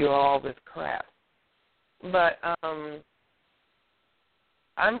 spew all this crap. But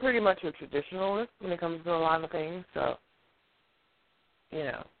I'm pretty much a traditionalist when it comes to a lot of things, so,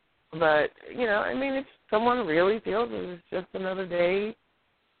 But, if someone really feels it's just another day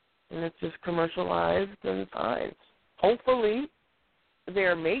and it's just commercialized, then fine. Hopefully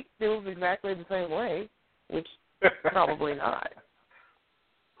their mate feels exactly the same way, which probably not.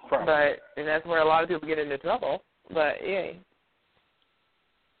 But, and that's where a lot of people get into trouble. But, yeah.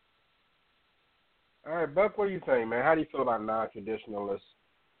 All right, Buck, what do you think, man? How do you feel about non-traditionalists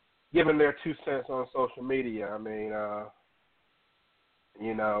giving their 2 cents on social media? I mean, as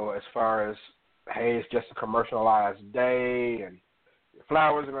far as, hey, it's just a commercialized day and your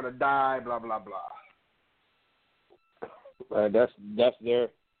flowers are going to die, blah, blah, blah. That's their,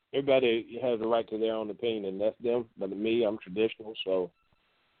 everybody has a right to their own opinion, and that's them. But me, I'm traditional, so,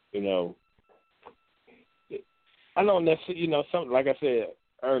 I don't necessarily, something like I said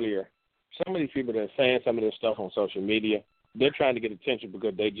earlier, some of these people that are saying some of this stuff on social media, they're trying to get attention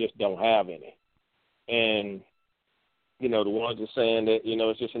because they just don't have any. And, the ones that are saying that,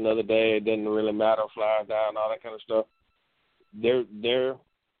 it's just another day, it doesn't really matter, flowers down, all that kind of stuff, they're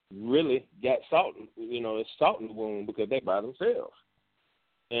really got salt, it's salt in the wound because they by themselves.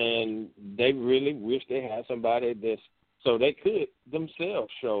 And they really wish they had somebody so they could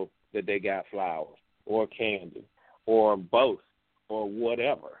themselves show that they got flowers or candy or both or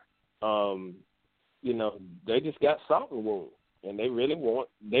whatever. They just got salt in the wound, and they really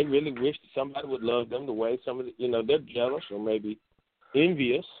wish that somebody would love them the way some of they're jealous or maybe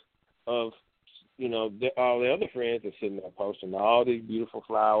envious of, all the other friends that sitting there posting all these beautiful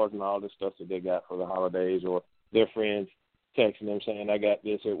flowers and all this stuff that they got for the holidays, or their friends texting them saying, I got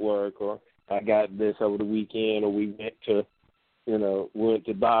this at work, or I got this over the weekend, or we went to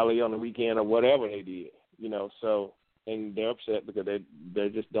Bali on the weekend, or whatever they did, so, and they're upset because they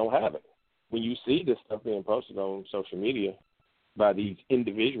just don't have it. When you see this stuff being posted on social media by these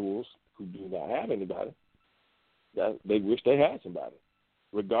individuals who do not have anybody, that they wish they had somebody,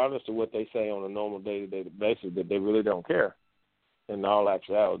 regardless of what they say on a normal day-to-day basis, that they really don't care. In all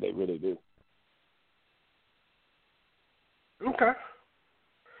actuality, they really do. Okay.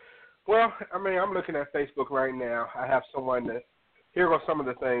 Well, I'm looking at Facebook right now. I have someone that, here are some of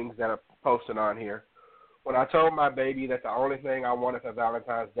the things that are posted on here. When I told my baby that the only thing I wanted for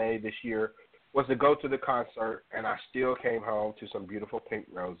Valentine's Day this year was to go to the concert, and I still came home to some beautiful pink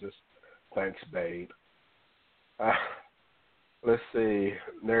roses. Thanks, babe. Let's see.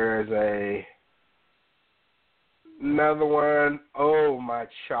 There's Another one, oh, my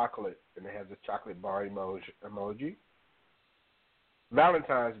chocolate. And it has a chocolate bar emoji.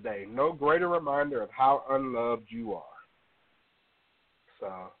 Valentine's Day, no greater reminder of how unloved you are.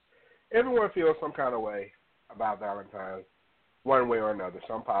 So everyone feels some kind of way about Valentine's, one way or another,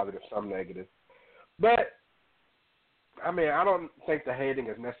 some positive, some negative. But, I mean, I don't think the hating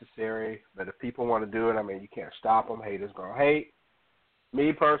is necessary, but if people want to do it, I mean, you can't stop them. Haters going to hate.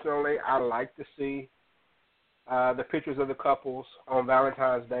 Me personally, I like to see the pictures of the couples on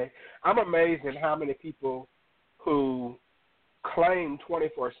Valentine's Day. I'm amazed at how many people who claim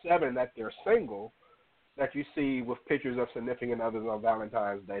 24/7 that they're single that you see with pictures of significant others on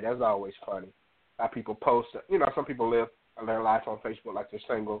Valentine's Day. That's always funny. How people post, some people live their life on Facebook like they're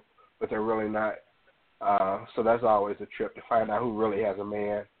single, but they're really not. So that's always a trip to find out who really has a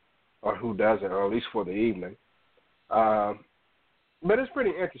man or who doesn't, or at least for the evening. But it's pretty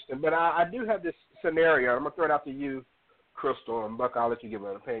interesting. But I do have this scenario. I'm going to throw it out to you, Crystal, and Buck, I'll let you give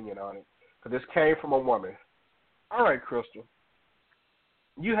an opinion on it, because this came from a woman. All right, Crystal.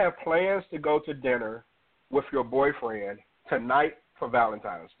 You have plans to go to dinner with your boyfriend tonight for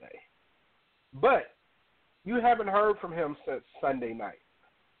Valentine's Day, but you haven't heard from him since Sunday night.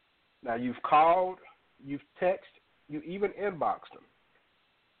 Now, you've called, you've texted, you even inboxed him.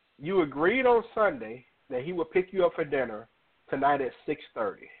 You agreed on Sunday that he would pick you up for dinner tonight at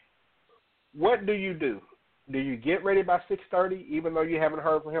 6:30. What do? Do you get ready by 6:30 even though you haven't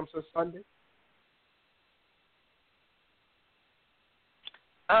heard from him since Sunday?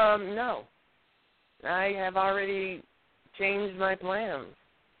 No. I have already changed my plans.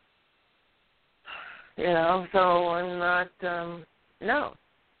 So I'm not, no,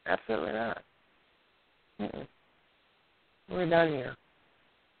 absolutely not. We're done here.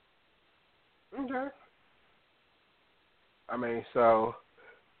 Okay. I mean, so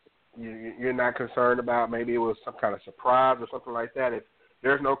you're not concerned about maybe it was some kind of surprise or something like that? If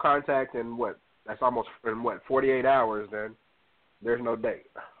there's no contact in that's almost in 48 hours, then there's no date.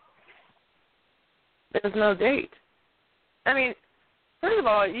 There's no date. I mean, first of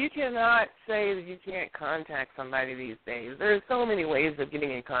all, you cannot say that you can't contact somebody these days. There's so many ways of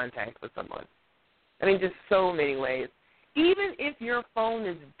getting in contact with someone. I mean, just so many ways. Even if your phone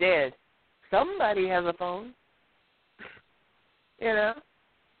is dead, somebody has a phone.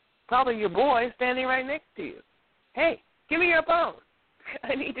 Probably your boy standing right next to you. Hey, give me your phone.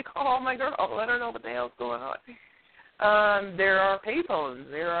 I need to call my girl. Let her know what the hell's going on. There are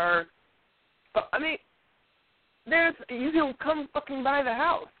payphones. You can come fucking by the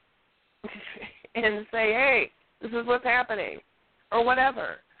house and say, hey, this is what's happening, or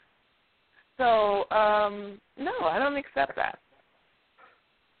whatever. So, no, I don't accept that.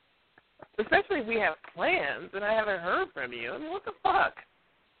 Especially if we have plans and I haven't heard from you. I mean, what the fuck?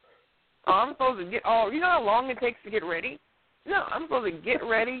 Oh, I'm supposed to you know how long it takes to get ready? No, I'm supposed to get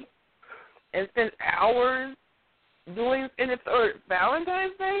ready and spend hours doing, or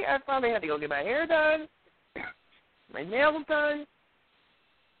Valentine's Day, I probably had to go get my hair done, my nails done.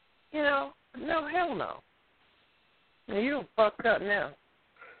 No, hell no. Now, you're fucked up now.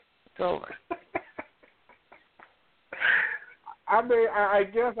 It's over. I mean, I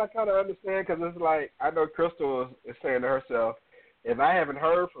guess I kind of understand, because it's like, I know Crystal is saying to herself, if I haven't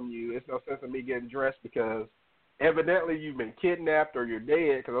heard from you, it's no sense in me getting dressed, because evidently you've been kidnapped or you're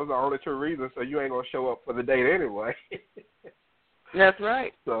dead, because those are the only two reasons, so you ain't going to show up for the date anyway. That's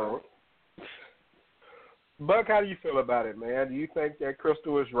right. So, Buck, how do you feel about it, man? Do you think that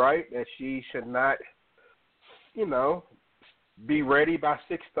Crystal is right, that she should not, be ready by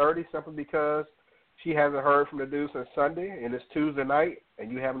 6:30 simply because she hasn't heard from the dude since Sunday, and it's Tuesday night,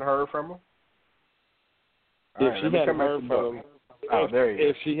 and you haven't heard from him? If she hadn't heard from him,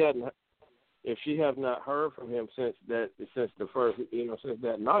 if she has not heard from him since that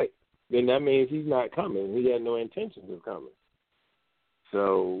night, then that means he's not coming. He had no intentions of coming.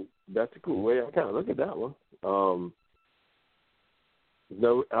 So that's a cool way. I kind of look at that one.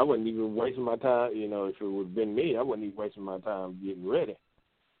 No, I wouldn't even waste my time. If it would have been me, I wouldn't even waste my time getting ready.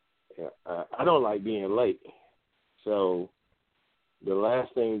 I don't like being late. So the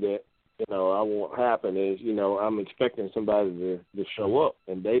last thing that I want happen is I'm expecting somebody to show up,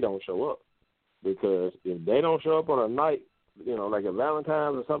 and they don't show up. Because if they don't show up on a night, like a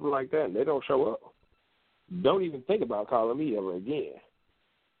Valentine's or something like that, and they don't show up, don't even think about calling me ever again.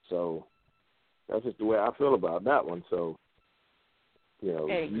 So that's just the way I feel about that one. So,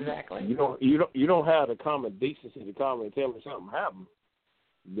 exactly. You don't have the common decency to call me and tell me something happened,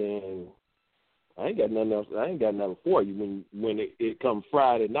 then I ain't got nothing else. I ain't got nothing for you when it comes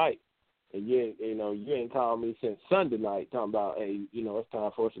Friday night. And you ain't called me since Sunday night talking about, hey, it's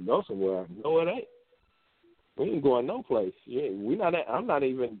time for us to go somewhere. No, it ain't. We ain't going no place. Yeah, I'm not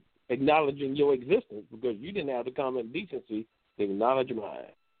even acknowledging your existence because you didn't have the common decency to acknowledge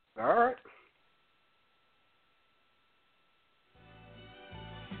mine. All right.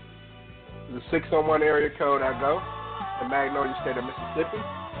 The 601 area code I go, the Magnolia State of Mississippi.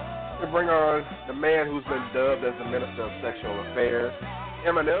 We bring on the man who's been dubbed as the Minister of Sexual Affairs,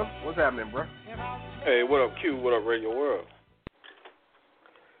 Eminem. What's happening, bro? Hey, what up, Q? What up, Radio World?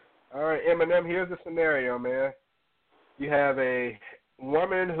 All right, Eminem, here's the scenario, man. You have a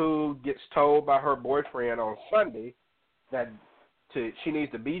woman who gets told by her boyfriend on Sunday that she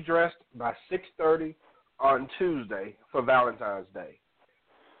needs to be dressed by 6:30 on Tuesday for Valentine's Day.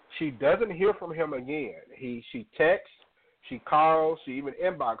 She doesn't hear from him again. She texts, she calls, she even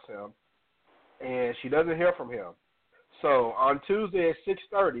inboxes him, and she doesn't hear from him. So on Tuesday at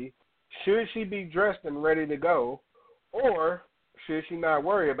 6:30, should she be dressed and ready to go, or should she not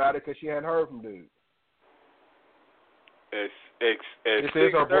worry about it because she hadn't heard from dude? This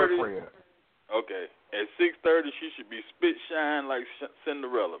is her boyfriend. Okay. At 6:30, she should be spit shine like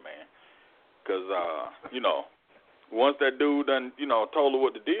Cinderella, man. Because, once that dude done, told her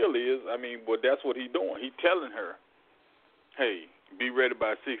what the deal is, that's what he's doing. He's telling her, hey, be ready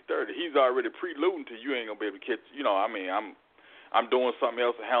by 6:30. He's already preluding to you ain't going to be able to catch, I'm doing something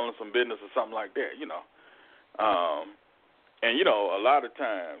else or handling some business or something like that, And, a lot of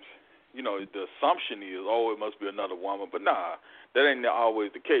times, the assumption is, it must be another woman. But, nah, that ain't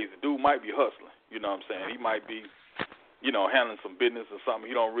always the case. The dude might be hustling, you know what I'm saying? He might be, handling some business or something.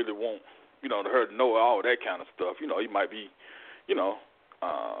 He don't really want, to her to know all that kind of stuff. He might be,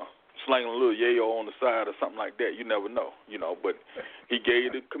 slinging a little yayo on the side or something like that. You never know, But he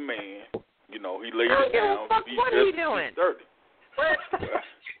gave the command, he laid it down. What are you doing? 30.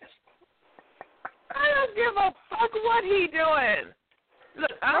 I don't give a fuck what he doing.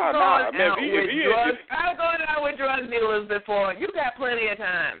 Look, I've gone out with drug dealers before. You got plenty of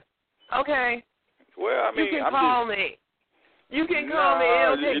time. Okay? Well, you can call me. You can call me.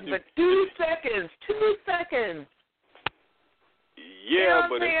 It'll take but 2 seconds. 2 seconds. Yeah,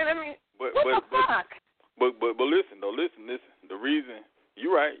 what the fuck? But listen. The reason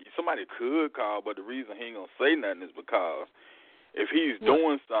you're right. Somebody could call, but the reason he ain't gonna say nothing is because if he's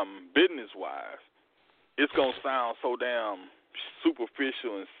doing something business-wise, it's going to sound so damn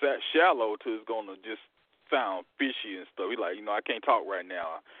superficial and shallow till it's going to just sound fishy and stuff. He's like, I can't talk right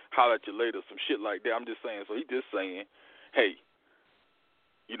now. Holler at you later, some shit like that. I'm just saying. So he's just saying, hey,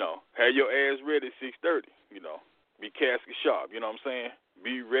 have your ass ready at 6:30. Be casket sharp. You know what I'm saying?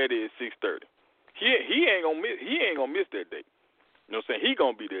 Be ready at 6:30. He ain't gonna miss that date. You know what I'm saying? He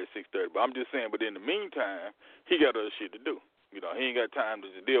gonna be there at 6:30. But I'm just saying. But in the meantime, he got other shit to do. He ain't got time to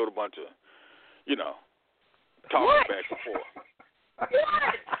deal with a bunch of, talking back and forth.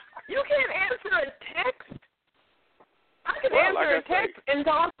 What? You can't answer a text? I can answer a text and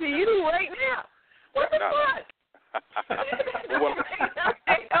talk to you right now. What the fuck?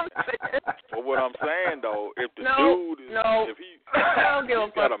 What I'm saying, though, if the dude is, if I don't give a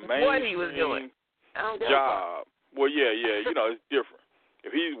got fuck a what he was doing. Job, well, yeah, it's different.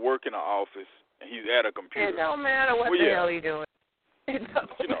 If he's working in an office and he's at a computer, it don't matter what the hell he's doing. It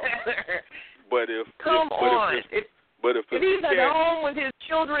don't matter. But if he's at home with his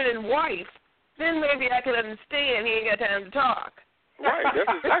children and wife, then maybe I could understand he ain't got time to talk. Right, that's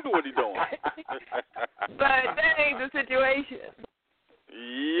exactly what he's doing. But that ain't the situation.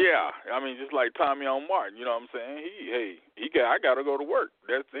 Yeah, just like Tommy on Martin, you know what I'm saying? I gotta go to work.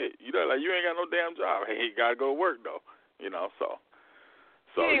 That's it. You ain't got no damn job. Hey, he gotta go to work though. So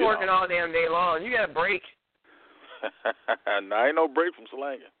you ain't working all damn day long. You got a break. No, ain't no break from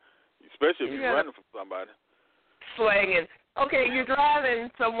slanging, especially if you're running from somebody. Slanging. Okay, you're driving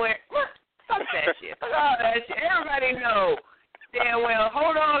somewhere. Fuck that shit. Fuck all that shit. Everybody knows damn well.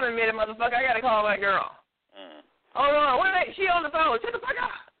 Hold on a minute, motherfucker. I gotta call my girl. Hold on. Wait, she on the phone. Shut the fuck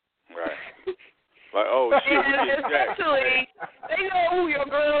up. Right. Like, oh shit. And especially, they know who your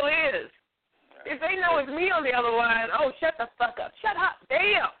girl is. If they know it's me on the other line, shut the fuck up. Shut up.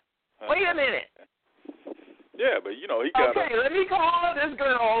 Damn. Wait a minute. Yeah, but he got. Okay, let me call this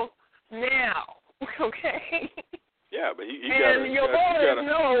girl now. Okay. Yeah, but he got. And your boys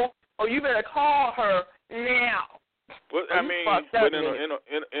know. You better call her now. Well, but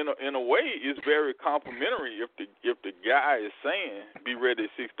in a way, it's very complimentary if the guy is saying be ready at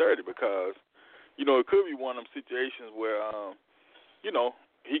 6:30 because, it could be one of them situations where,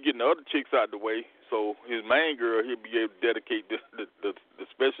 he getting the other chicks out the way, so his main girl he'll be able to dedicate the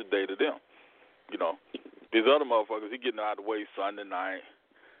special day to them. These other motherfuckers he getting out of the way Sunday night,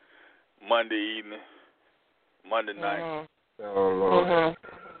 Monday evening, Monday night. Oh Lord.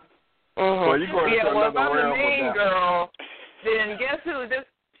 Mm-hmm. Well, you going yeah, into well, if another I'm the realm with main that. girl, then guess who?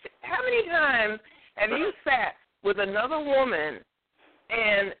 How many times have you sat with another woman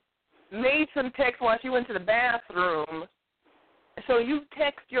and made some text while she went to the bathroom? So you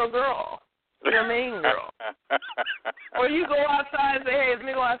text your girl, your main girl. Or you go outside and say, hey, let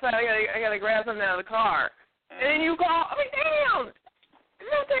me go outside. I gotta grab something out of the car. And then you call. I mean, damn. It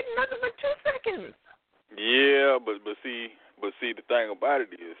don't take nothing but 2 seconds. Yeah, but see, the thing about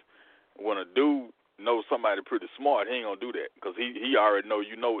it is, when a dude knows somebody pretty smart, he ain't gonna do that because he already know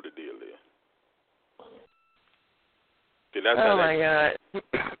you know what the deal is. See, that's oh my God!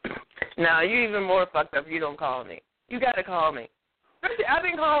 No, you even more fucked up. If you don't call me. You gotta call me. I've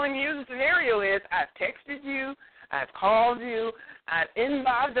been calling you. The scenario is I've texted you, I've called you, I've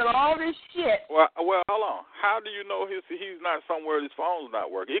inboxed and all this shit. Well, hold on. How do you know he's not somewhere his phone's not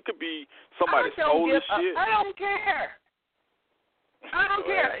working? It could be somebody stole his shit. I don't care. I don't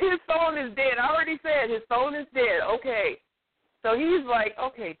care. His phone is dead. I already said his phone is dead. Okay. So he's like,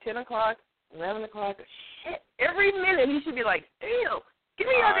 okay, 10 o'clock, 11 o'clock. Shit. Every minute he should be like, damn, give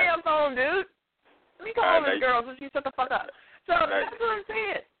me your damn phone, dude. Let me call this girl so she shut the fuck up. So that's what I'm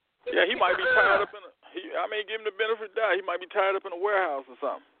saying. Yeah, he might be tied up in give him the benefit of the doubt. He might be tied up in a warehouse or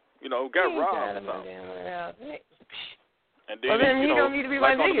something. You know, got robbed or something. And then, then he don't need to be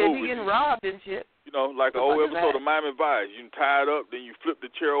like my nigga if he getting robbed and shit. You know, like an old episode of Miami Vice. You tie it up, then you flip the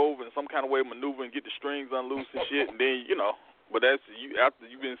chair over in some kind of way, maneuver and get the strings unloosed and shit, and then, you know, but that's you after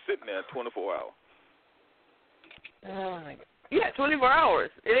you've been sitting there 24 hours. Oh, my God. Yeah, 24 hours.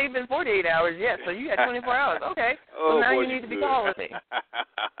 It ain't been 48 hours yet, so you got 24 hours. Okay. So now boy, you need to be calling me.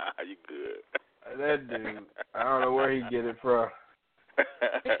 You good. That dude, I don't know where he get it from.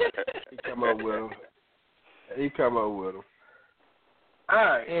 He come up with him. All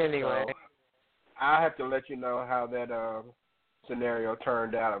right. Anyway. So I'll have to let you know how that scenario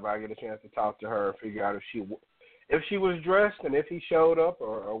turned out if I get a chance to talk to her and figure out if she was dressed and if he showed up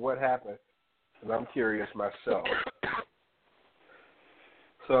or what happened. Because I'm curious myself.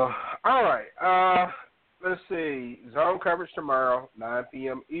 So, all right. Let's see. Zone coverage tomorrow, 9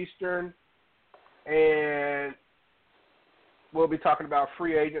 p.m. Eastern. And we'll be talking about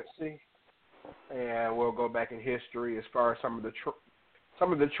free agency. And we'll go back in history as far as some of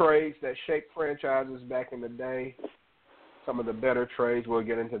the trades that shaped franchises back in the day. Some of the better trades. We'll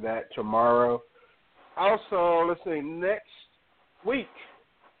get into that tomorrow. Also, let's see, next week,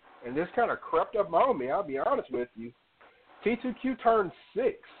 and this kind of crept up on me, I'll be honest with you, T2Q turned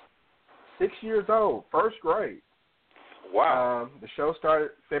 6 years old, first grade. Wow. The show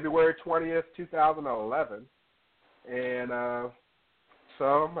started February 20th, 2011. And so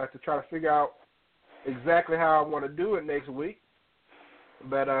I'm going to have to try to figure out exactly how I want to do it next week.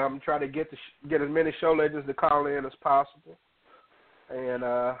 But I'm trying to get as many show legends to call in as possible. And,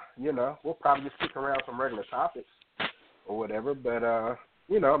 you know, we'll probably just kick around some regular topics or whatever. But,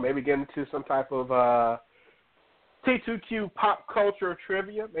 you know, maybe get into some type of T2Q pop culture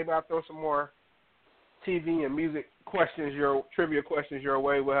trivia. Maybe I'll throw some more TV and music trivia questions your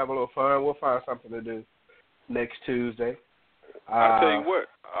way. We'll have a little fun. We'll find something to do next Tuesday. I'll tell you what.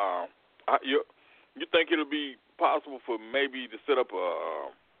 You think it'll be possible for maybe to set up a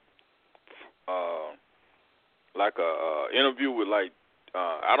interview with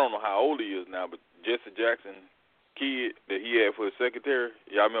I don't know how old he is now, but Jesse Jackson kid that he had for his secretary.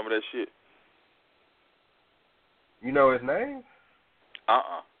 Y'all remember that shit? You know his name?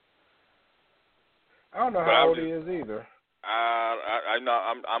 I don't know how old he is either. I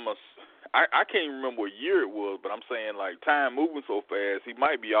can't even remember what year it was, but I'm saying time moving so fast, he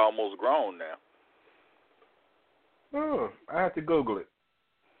might be almost grown now. I have to Google it.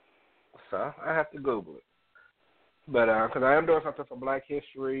 So I have to Google it. But because I am doing something for Black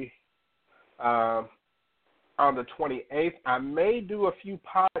History on the 28th, I may do a few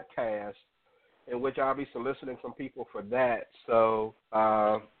podcasts in which I'll be soliciting some people for that. So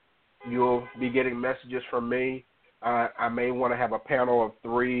you'll be getting messages from me. I may want to have a panel of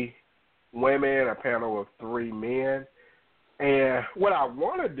 3 women, a panel of 3 men. And what I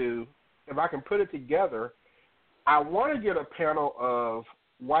want to do, if I can put it together, I want to get a panel of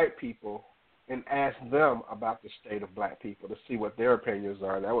white people and ask them about the state of black people to see what their opinions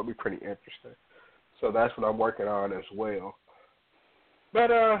are. That would be pretty interesting. So that's what I'm working on as well. But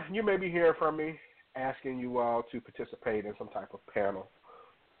you may be hearing from me asking you all to participate in some type of panel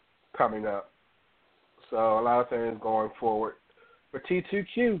coming up. So a lot of things going forward. For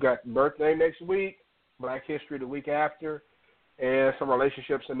T2Q, got birthday next week, Black History the week after, and some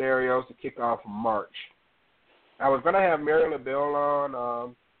relationship scenarios to kick off March. I was going to have Mary LaBelle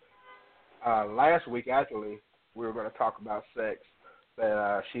on last week, actually. We were going to talk about sex.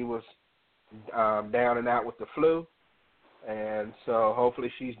 But she was down and out with the flu, and so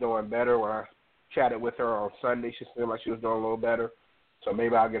hopefully she's doing better. When I chatted with her on Sunday, she seemed like she was doing a little better. So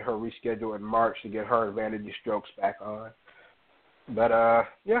maybe I'll get her rescheduled in March to get her Vanity Strokes back on. But,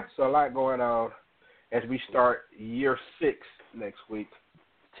 yeah, so a lot going on as we start year 6 next week,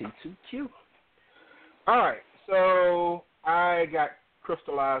 T2Q. All right, so I got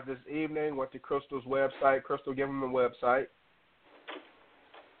crystallized this evening, went to Crystal's website. Crystal, give them the website.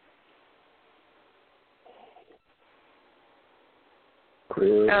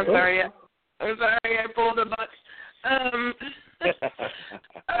 I'm sorry, I pulled a bunch.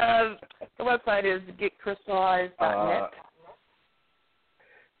 The website is getcrystallized.net.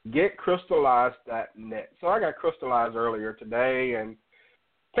 Getcrystallized.net. So I got crystallized earlier today and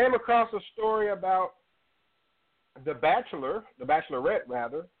came across a story about the Bachelorette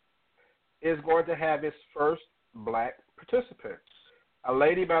rather, is going to have its first black participant. A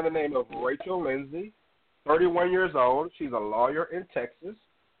lady by the name of Rachel Lindsay, 31 years old. She's a lawyer in Texas.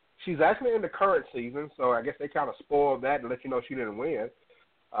 She's actually in the current season, so I guess they kind of spoiled that and let you know she didn't win.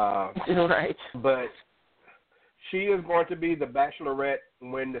 Right. But she is going to be the Bachelorette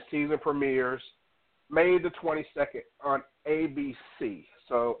when the season premieres May the 22nd on ABC.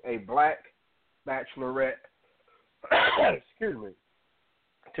 So a black Bachelorette, excuse me,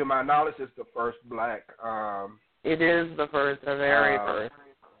 to my knowledge, it's the first black. It is the very first.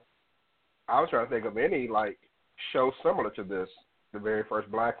 I was trying to think of any show similar to this, the very first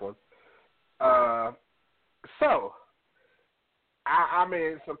black one. So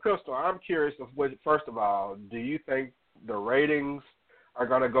Crystal, I'm curious first of all, do you think the ratings are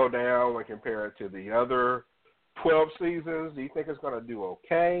going to go down when compared to the other 12 seasons? Do you think it's going to do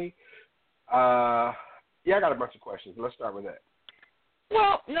okay? I got a bunch of questions. Let's start with that.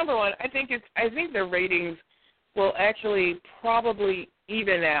 Well, number one, I think the ratings will actually probably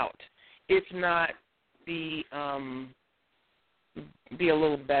even out, if not be a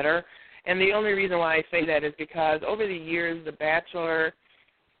little better. And the only reason why I say that is because over the years, The Bachelor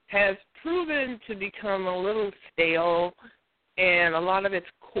has proven to become a little stale, and a lot of its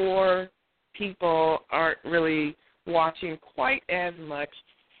core people aren't really watching quite as much.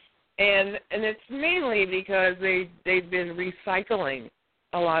 And it's mainly because they've been recycling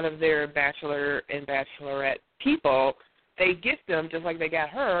a lot of their Bachelor and Bachelorette people. They get them, just like they got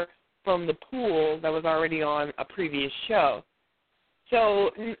her, from the pool that was already on a previous show.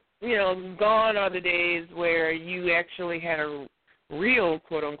 So, gone are the days where you actually had a real,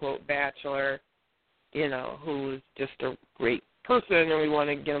 quote-unquote, bachelor, who's just a great person, and we want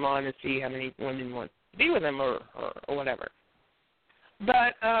to get him on and see how many women want to be with him or whatever.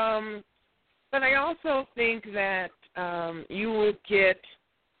 But I also think that you would get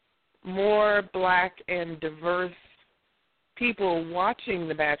more black and diverse people watching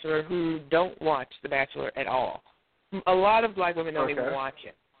The Bachelor who don't watch The Bachelor at all. A lot of black women don't even watch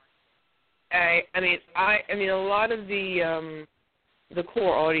it. I mean, a lot of the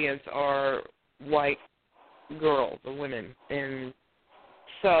core audience are white girls or women, and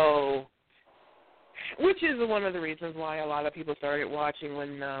so, which is one of the reasons why a lot of people started watching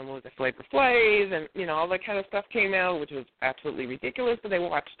when was it Flavor Flav and all that kind of stuff came out, which was absolutely ridiculous, but they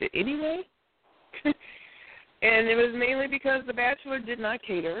watched it anyway. And it was mainly because The Bachelor did not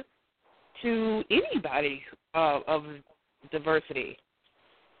cater to anybody of diversity.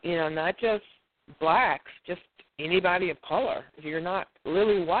 Not just blacks, just anybody of color. If you're not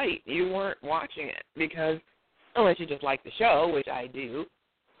lily white, you weren't watching it because, unless you just like the show, which I do.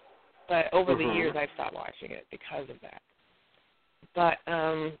 But over the years, I've stopped watching it because of that. But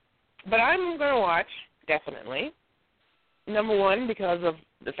I'm going to watch, definitely. Number one, because of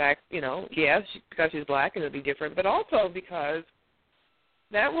the fact, yes, because she's black and it'll be different, but also because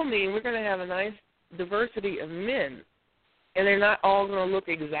that will mean we're going to have a nice diversity of men, and they're not all going to look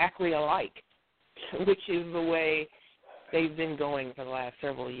exactly alike, which is the way they've been going for the last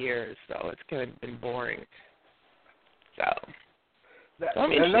several years, so it's kind of been boring. So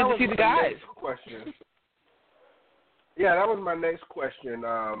I'm interested to see the guys. Yeah, that was my next question.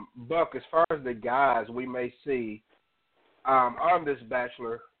 Buck, as far as the guys we may see on this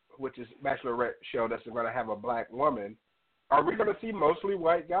Bachelor, which is Bachelorette show that's going to have a black woman, are we going to see mostly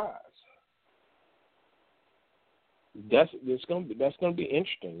white guys? That's going to be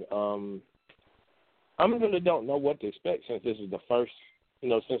interesting. I really don't know what to expect since this is the first,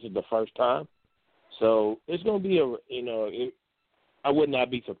 since it's the first time. So it's going to be I would not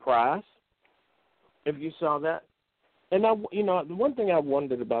be surprised if you saw that. And the one thing I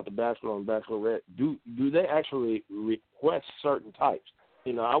wondered about the Bachelor and Bachelorette, do they actually request certain types?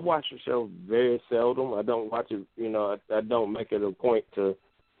 I watch the show very seldom. I don't watch it. I don't make it a point to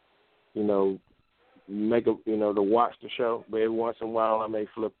to watch the show. But every once in a while, I may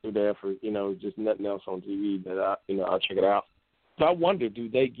flip through there for, just nothing else on TV that I'll check it out. So I wonder, do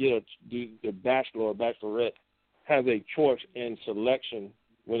the Bachelor or Bachelorette have a choice in selection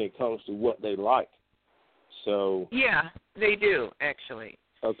when it comes to what they like? So yeah, they do actually.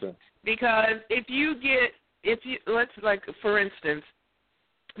 Okay. Because let's, like, for instance,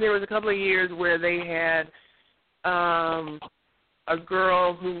 there was a couple of years where they had a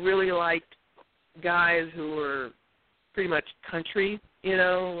girl who really liked guys who were pretty much country,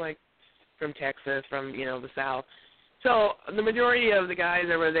 like from Texas, from, the South. So the majority of the guys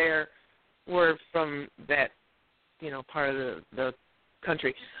that were there were from that, part of the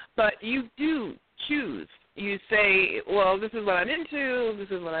country. But you do choose. You say, well, this is what I'm into, this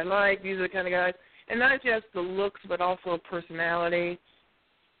is what I like, these are the kind of guys. And not just the looks, but also personality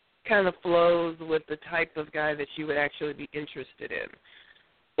kind of flows with the type of guy that you would actually be interested in,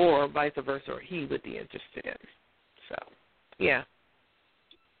 or vice versa, or he would be interested in. So, yeah.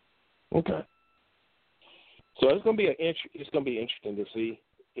 Okay. So it's going to be interesting to see,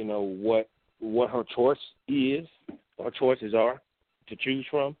 what her choice is, or choices are to choose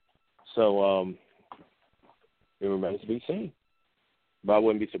from. So it remains to be seen. But I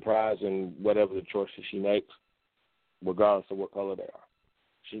wouldn't be surprised in whatever the choices she makes, regardless of what color they are.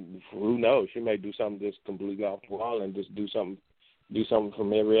 Who knows? She may do something just completely off the wall and just do something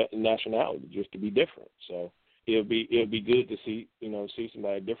from every nationality just to be different. So it'll be good to see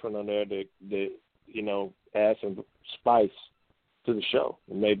somebody different on there that add some spice to the show.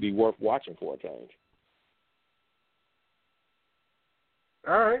 It may be worth watching for a change.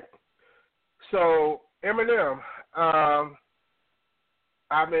 All right. So Eminem,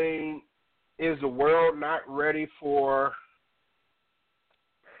 is the world not ready for?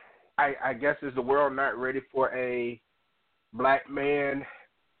 I guess is the world not ready for a black man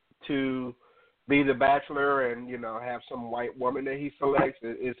to be the Bachelor and have some white woman that he selects?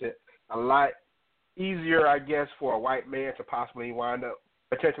 Is it a lot easier, I guess, for a white man to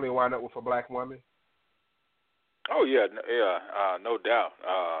potentially wind up with a black woman? Oh yeah, no doubt.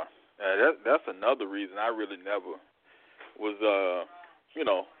 That's another reason I really never was,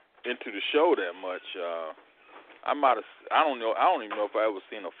 into the show that much. I don't even know if I ever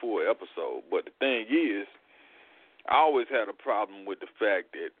seen a full episode. But the thing is, I always had a problem with the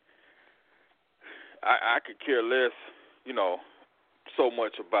fact that I could care less, so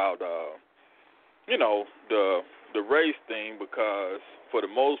much about, the race thing, because for the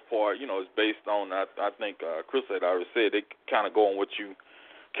most part, it's based on, I think Chris had already said, they kind of go on what you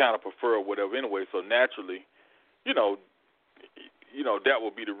kind of prefer or whatever anyway. So naturally, that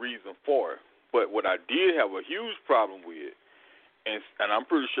would be the reason for it. But what I did have a huge problem with, and I'm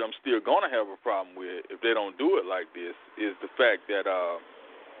pretty sure I'm still going to have a problem with if they don't do it like this, is the fact that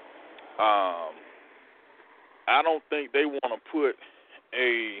I don't think they want to put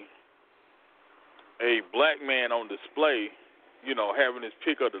a black man on display, having his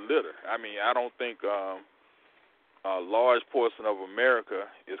pick of the litter. I mean, I don't think a large portion of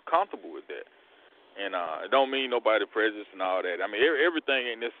America is comfortable with that. And it don't mean nobody prejudice and all that. I mean,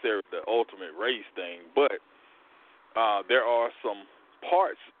 everything ain't necessarily the ultimate race thing, but there are some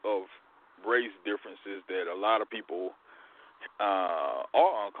parts of race differences that a lot of people are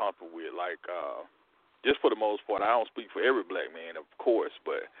uncomfortable with. Like, just for the most part, I don't speak for every black man, of course,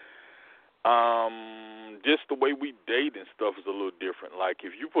 but just the way we date and stuff is a little different. Like,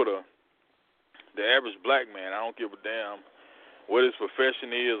 if you put the average black man, I don't give a damn what his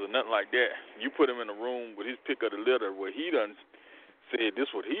profession is or nothing like that, you put him in a room with his pick of the litter where he done said this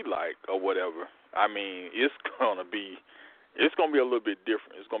what he like or whatever, I mean, it's gonna be a little bit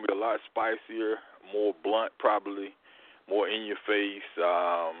different. It's gonna be a lot spicier, more blunt, probably more in your face.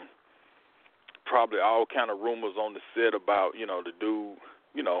 Probably all kind of rumors on the set about the dude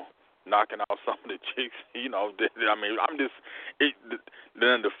knocking out some of the chicks. I mean,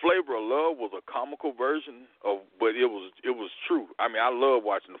 then the Flavor of Love was a comical version of, but it was true. I mean, I love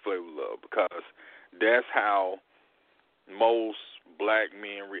watching the Flavor of Love because that's how most black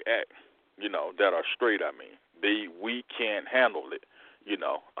men react. That are straight. I mean, we can't handle it.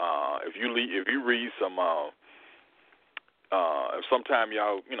 If you read some, if sometime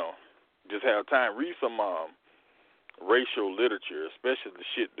y'all just have time, read some racial literature, especially the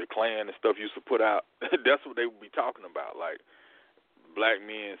shit the Klan and stuff used to put out. That's what they would be talking about, like black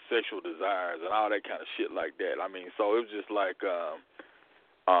men's sexual desires and all that kind of shit like that. I mean, so it was just like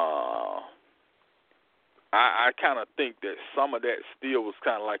I kind of think that some of that still was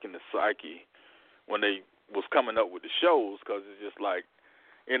kind of like in the psyche when they was coming up with the shows, because it's just like,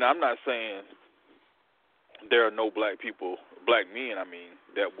 I'm not saying there are no black people black men, I mean,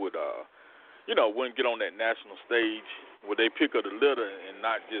 that would, you know, wouldn't get on that national stage where they pick up the litter and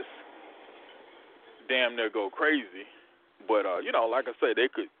not just damn near go crazy. But, you know, like I say, they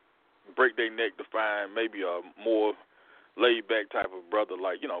could break their neck to find maybe a more laid-back type of brother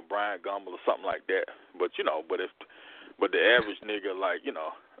like, you know, Brian Gumbel or something like that. But, you know, but the average nigga like, you know,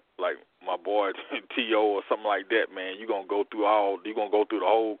 like my boy T.O. or something like that, man, you're going to go through the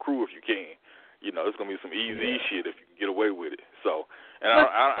whole crew if you can. You know, it's going to be some easy shit if you can get away with it. So, and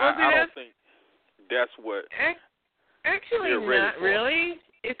I don't think that's what actually not really.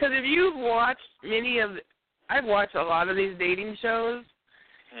 Because if you've watched I've watched a lot of these dating shows,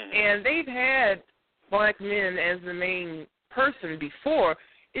 and they've had black men as the main person before.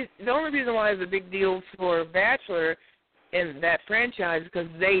 The only reason why it's a big deal for Bachelor and that franchise because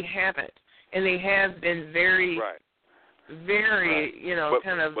they haven't, and they have been very, you know,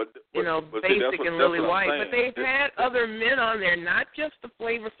 basic and lily white. But they've had other men on there, not just the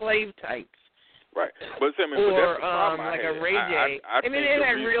Flavor Flav types. Right, but I mean, or that's the problem like I a Ray J. I mean, they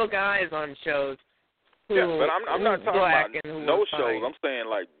had real guys on shows. Yeah, but I'm not talking about no shows. Fine. I'm saying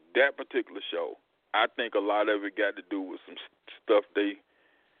like that particular show. I think a lot of it got to do with some stuff they,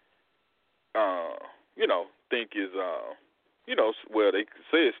 you know, think is, you know, well, they could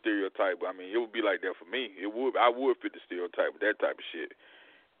say a stereotype. But I mean, it would be like that for me. I would fit the stereotype with that type of shit.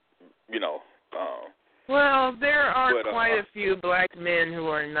 You know. Well, there are quite a few black men who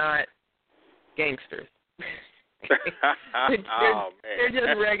are not gangsters. They're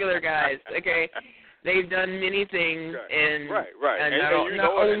just regular guys. Okay. They've done many things, and right. And you not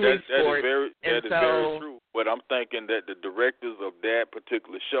know only that sports. is very true. But I'm thinking that the directors of that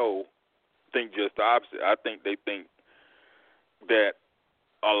particular show think just the opposite. I think they think that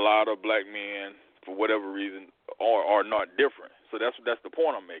a lot of black men, for whatever reason, are not different. So that's the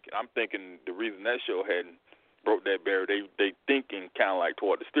point I'm making. I'm thinking the reason that show hadn't broke that barrier, they thinking kind of like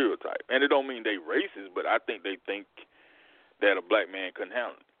toward the stereotype, and it don't mean they racist, but I think they think that a black man couldn't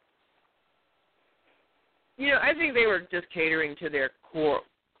handle it. You know, I think they were just catering to their core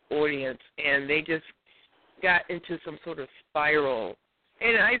audience, and they just got into some sort of spiral.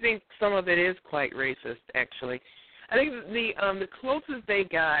 And I think some of it is quite racist, actually. I think the closest they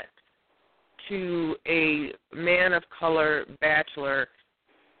got to a man of color bachelor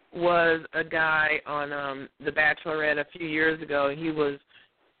was a guy on The Bachelorette a few years ago. He was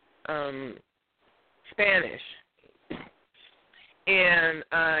Spanish. And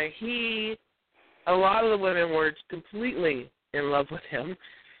a lot of the women were completely in love with him.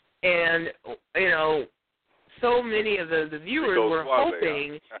 And, you know, so many of the viewers were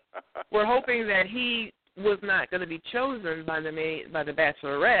hoping that he was not going to be chosen by the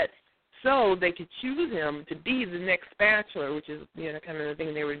Bachelorette, so they could choose him to be the next Bachelor, which is, you know, kind of the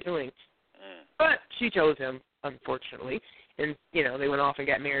thing they were doing. But she chose him, unfortunately, and, you know, they went off and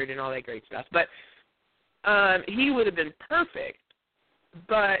got married and all that great stuff. But he would have been perfect.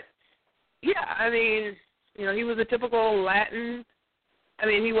 But, yeah, I mean, you know, he was a typical Latin. I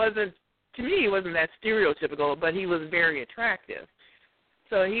mean, he wasn't that stereotypical, but he was very attractive.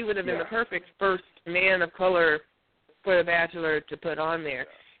 So he would have been the perfect first man of color for The Bachelor to put on there.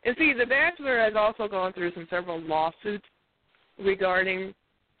 And see, The Bachelor has also gone through several lawsuits regarding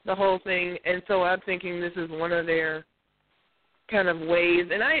the whole thing, and so I'm thinking this is one of their kind of ways.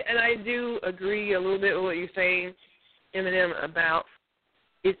 And I do agree a little bit with what you're saying, Eminem, about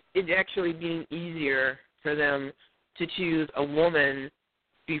it actually being easier for them to choose a woman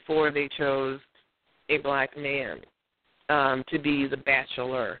before they chose a black man to be the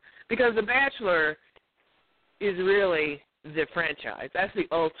Bachelor. Because The Bachelor is really the franchise. That's the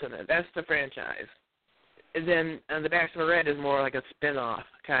ultimate. That's the franchise. And then The Bachelorette is more like a spin-off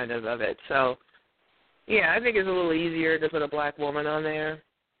kind of it. So, yeah, I think it's a little easier to put a black woman on there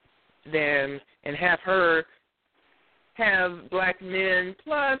and have her have black men.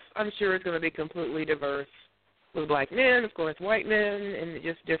 Plus, I'm sure it's going to be completely diverse with black men, of course, white men, and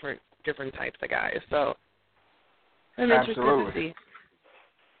just different types of guys. So I'm interested to see.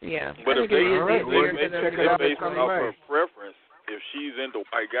 Yeah. But if they based off her preference, if she's into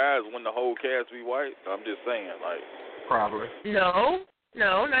white guys, wouldn't the whole cast be white? I'm just saying, like. Probably. No,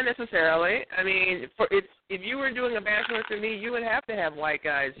 not necessarily. I mean, if you were doing a Bachelor for me, you would have to have white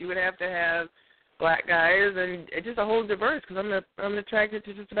guys. You would have to have black guys, and it's just a whole diverse, because I'm attracted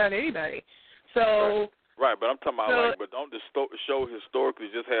to just about anybody. So. Right, but I'm talking about but don't the show historically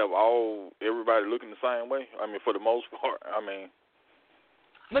just have everybody looking the same way? I mean, for the most part, I mean.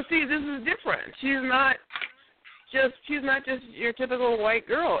 But see, this is different. She's not just your typical white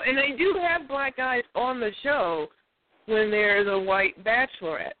girl, and they do have black guys on the show when there's a white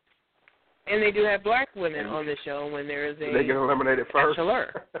Bachelorette. And they do have black women on the show when there is a they get eliminated first.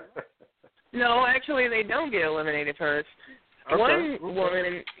 bachelor. No, actually, they don't get eliminated first. Okay. One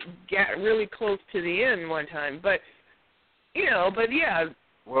woman got really close to the end one time, but yeah,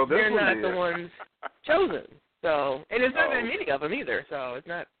 well, they're not the ones chosen. So, and it's not that many of them either. So it's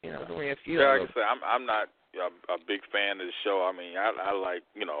not, it's only a few. Yeah, of like them. I say, I'm not a big fan of the show. I mean, I like,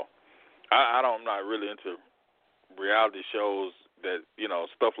 I'm not really into reality shows that,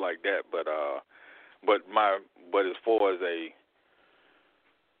 stuff like that. But as far as a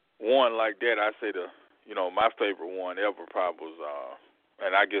one like that, I say my favorite one ever probably was,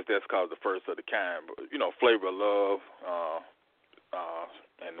 and I guess that's called the first of the kind. But Flavor of Love,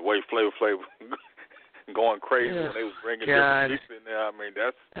 and the way Flavor going crazy when they was bringing different people in there. I mean,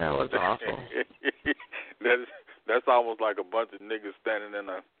 that was awful. That's almost like a bunch of niggas standing in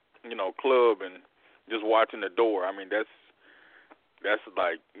a club and just watching the door. I mean, that's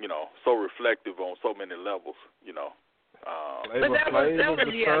like so reflective on so many levels. But that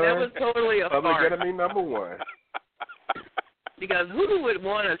was totally a farce. Public Enemy number one. Because who would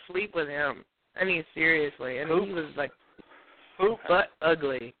want to sleep with him? I mean, seriously. I mean, he was like butt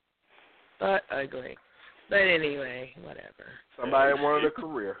ugly. But anyway, whatever. Somebody wanted a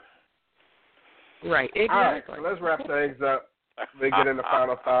career. Right, exactly. All right, so let's wrap things up. We get into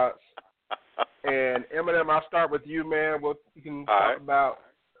final thoughts. And Eminem, I'll start with you, man. You can talk about.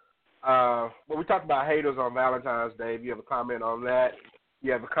 We talked about haters on Valentine's Day. If you have a comment on that,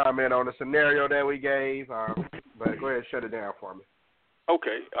 you have a comment on the scenario that we gave. But go ahead and shut it down for me.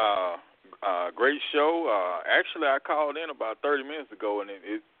 Okay. Great show. Actually, I called in about 30 minutes ago, and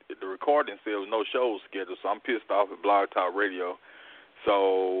the recording said there was no shows scheduled, so I'm pissed off at Blog Talk Radio.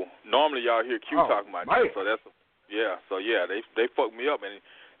 So normally y'all hear Q talking about that. So they fucked me up, and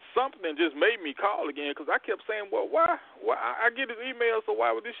something just made me call again because I kept saying, well, why? I get his email, so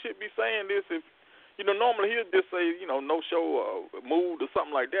why would this shit be saying this if, normally he'll just say, no show moved or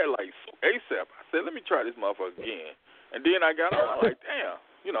something like that, like ASAP. I said, let me try this motherfucker again. And then I got on, like, damn,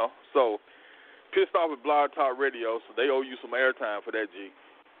 so pissed off at Blog Talk Radio, so they owe you some airtime for that, G.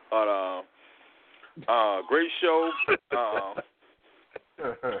 Great show.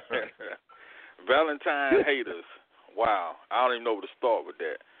 Valentine haters. Wow. I don't even know where to start with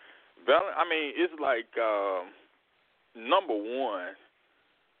that. I mean, it's like, number one,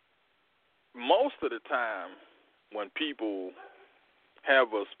 most of the time when people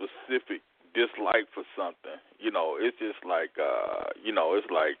have a specific dislike for something, it's just like,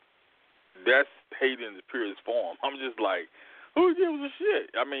 it's like that's hate in its purest form. I'm just like, who gives a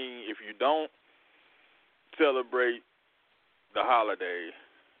shit? I mean, if you don't celebrate the holiday,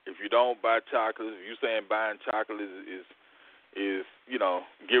 if you don't buy chocolates, if you saying buying chocolate is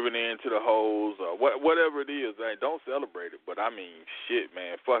giving in to the hoes or whatever it is, don't celebrate it. But I mean, shit,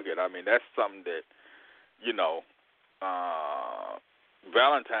 man, fuck it. I mean, that's something that,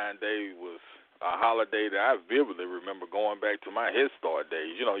 Valentine's Day was a holiday that I vividly remember going back to my Head Start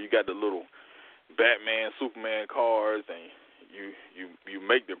days. You got the little Batman, Superman cards, and you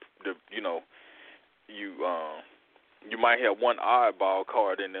make the you might have one oddball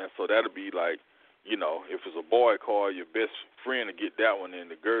card in there, so that'll be like, if it's a boy card, your best friend will get that one,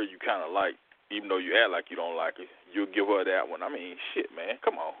 and the girl you kind of like, even though you act like you don't like it, you'll give her that one. I mean, shit, man,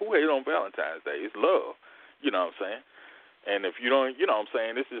 come on, who hates on Valentine's Day? It's love, you know what I'm saying? And if you don't, you know what I'm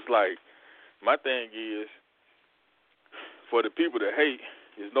saying, this is like, my thing is, for the people that hate,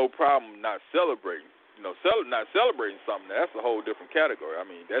 there's no problem not celebrating. Not celebrating something, that's a whole different category. I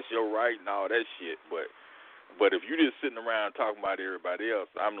mean, that's your right and all that shit, but if you just sitting around talking about everybody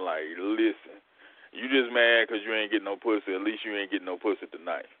else, I'm like, listen, you just mad because you ain't getting no pussy. At least you ain't getting no pussy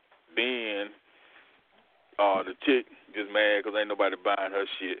tonight. Then the chick just mad because ain't nobody buying her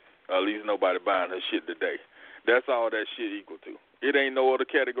shit. Or at least nobody buying her shit today. That's all that shit equal to. It ain't no other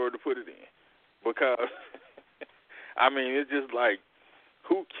category to put it in. Because, I mean, it's just like,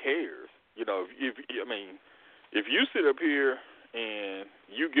 who cares? If you sit up here and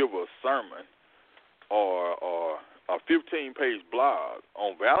you give a sermon or a 15-page blog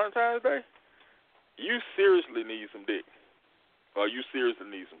on Valentine's Day, you seriously need some dick, or you seriously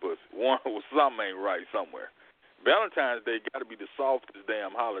need some pussy. Something ain't right somewhere. Valentine's Day got to be the softest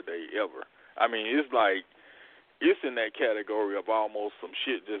damn holiday ever. I mean, it's like, it's in that category of almost some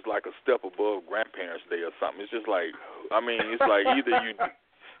shit just like a step above Grandparents' Day or something. It's just like, I mean, it's like either you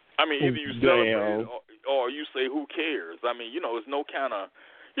celebrate it or you say, who cares? I mean, it's no kind of,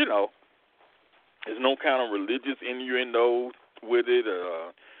 there's no kind of religious innuendo with it.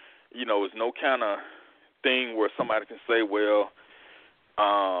 It's no kind of thing where somebody can say, well,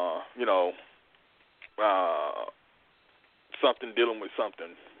 something dealing with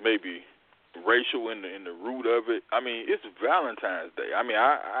something maybe racial in the root of it. I mean, it's Valentine's Day. I mean,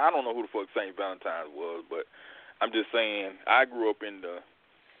 I don't know who the fuck St. Valentine's was, but I'm just saying I grew up in the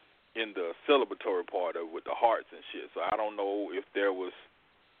celebratory part of it with the hearts and shit. So I don't know if there was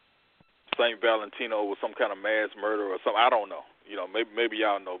St. Valentino was some kind of mass murder or something. I don't know. You know, maybe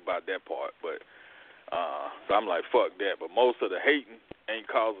y'all know about that part, but so I'm like, fuck that. But most of the hating ain't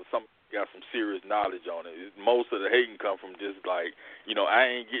causing got some serious knowledge on it. Most of the hating come from just like, you know, I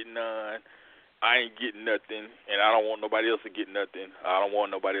ain't getting none, I ain't getting nothing, and I don't want nobody else to get nothing. I don't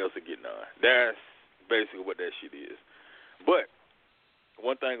want nobody else to get none. That's basically what that shit is. But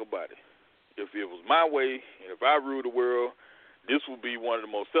one thing about it, if it was my way and if I ruled the world, this would be one of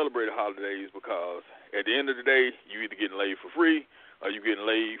the most celebrated holidays because at the end of the day, you either getting laid for free or you getting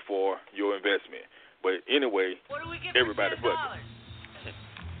laid for your investment. But anyway, everybody fucking.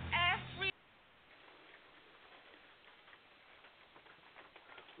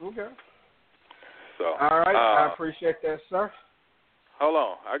 Okay. So, all right, I appreciate that, sir. Hold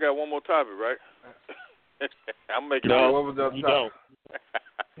on, I got one more topic, right? I'm making. No, what was the you topic? Don't.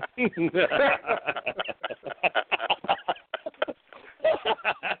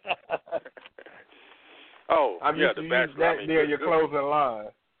 Oh, I'm yeah, used the to use Bachelor. that I mean, near your closing line.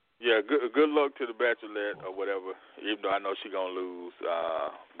 Yeah, good luck to the Bachelorette or whatever. Even though I know she's gonna lose,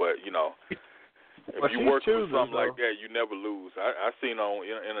 but you know. If you work with something like that, you never lose. I seen on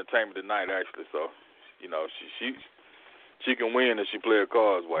Entertainment Tonight actually, so you know she can win if she play her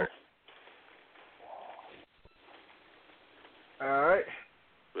cards right. All right.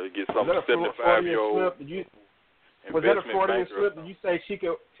 Better get some 75-year-old. Was that a Freudian slip? Did you say she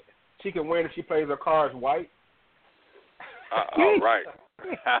can win if she plays her cards white? All right.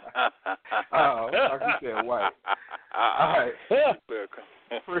 Oh, like you said white. All right.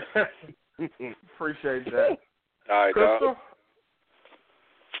 Appreciate that. All right, Crystal?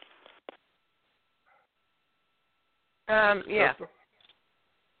 Yeah. Crystal?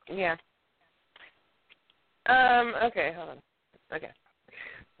 Yeah. Okay, hold on. Okay.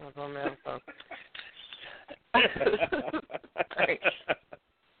 I was on my other phone. Sorry.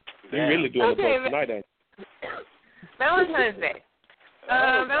 You really doing the book tonight, ain't you? Valentine's Day.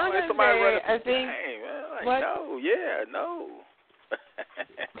 Valentine's Day, I think. Dang, man, like, what? No, yeah, no.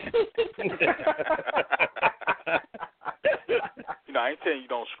 You know, I ain't telling you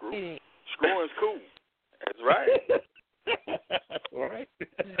don't screw. Screwing's cool. That's right. Right.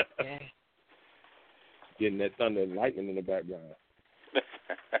 Okay. Getting that thunder and lightning in the background.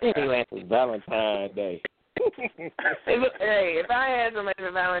 Anyway, it's Valentine's Day. If I had somebody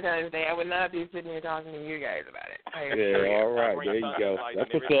for Valentine's Day, I would not be sitting here talking to you guys about it. Yeah, all right. There you go.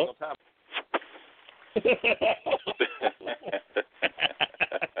 That's what's up.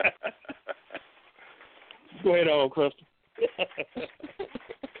 Go ahead on, Crystal.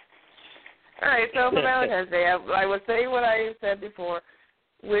 All right, so for Valentine's Day, I would say what I said before,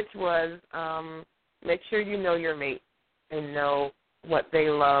 which was make sure you know your mate and know what they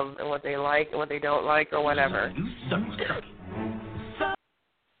love and what they like and what they don't like or whatever. I'm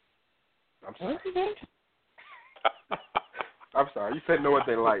sorry. I'm sorry. You said know what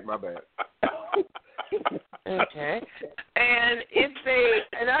they like. My bad. Okay. And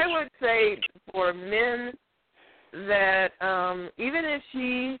I would say for men that even if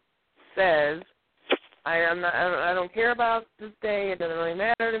she says, I don't care about this day, it doesn't really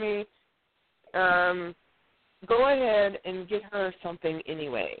matter to me, go ahead and get her something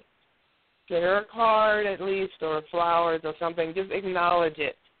anyway. Get her a card at least, or flowers or something. Just acknowledge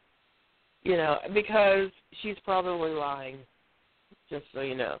it, you know, because she's probably lying, just so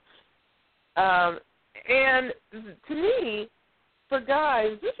you know. And to me, for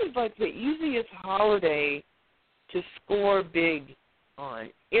guys, this is like the easiest holiday to score big on,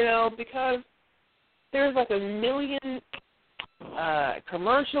 you know, because there's like a million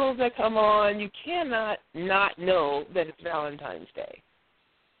commercials that come on. You cannot not know that it's Valentine's Day.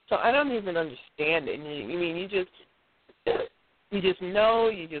 So I don't even understand it. I mean, you just know,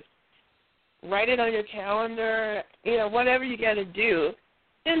 you just write it on your calendar, you know, whatever you got to do.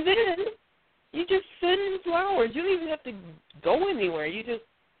 And then you just send flowers. You don't even have to go anywhere. You just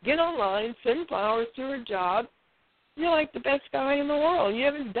get online, send flowers to her job. You're like the best guy in the world. You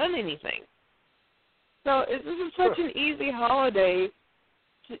haven't done anything. So this is such an easy holiday,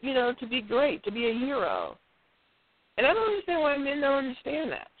 to be great, to be a hero. And I don't understand why men don't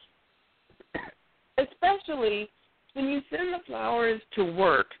understand that. Especially when you send the flowers to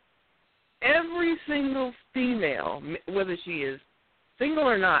work, every single female, whether she is single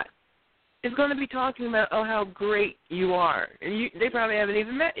or not, is going to be talking about, oh, how great you are. And they probably haven't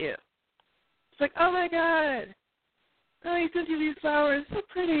even met you. It's like, oh, my God, oh, he sent you these flowers. So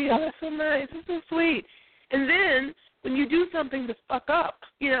pretty. Oh, that's so nice. It's so sweet. And then when you do something to fuck up,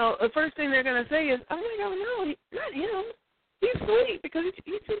 the first thing they're going to say is, oh, my God, no, not him. He's sweet because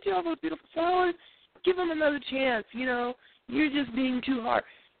he sent you all those beautiful flowers. Give him another chance. You're just being too hard.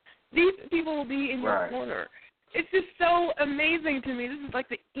 These people will be in your corner. It's just so amazing to me. This is like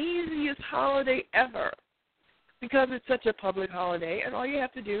the easiest holiday ever because it's such a public holiday, and all you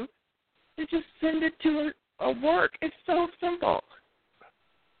have to do is just send it to a work. It's so simple.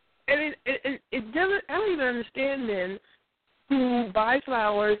 And it doesn't, I don't even understand men who buy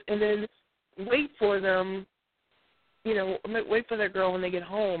flowers and then wait for them, wait for their girl when they get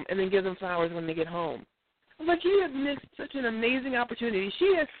home and then give them flowers when they get home. I'm like, you have missed such an amazing opportunity.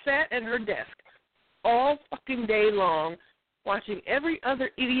 She has sat at her desk all fucking day long watching every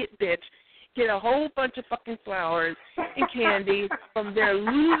other idiot bitch get a whole bunch of fucking flowers and candy from their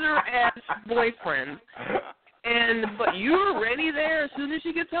loser-ass boyfriends. But you're ready there as soon as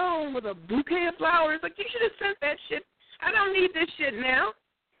she gets home with a bouquet of flowers. Like, you should have sent that shit. I don't need this shit now.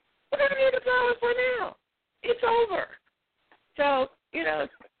 What do I need the flowers for now? It's over. So,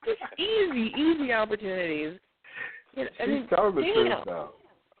 just easy opportunities. She's telling the truth now.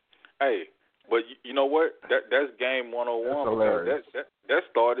 Hey, but you know what? That's game 101. That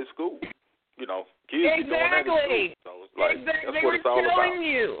started school. Kids exactly. be doing that in school. So it's like, exactly. That's they what were it's all telling about.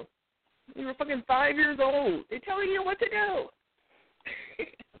 you. You were fucking 5 years old. They're telling you what to do.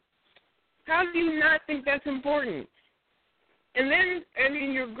 How do you not think that's important? And then,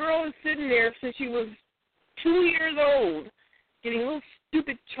 your girl is sitting there since she was 2 years old, getting little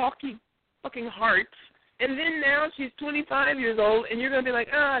stupid chalky fucking hearts. And then now she's 25 years old, and you're going to be like,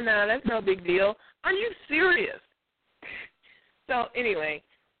 oh, no, that's no big deal. Are you serious? So, anyway,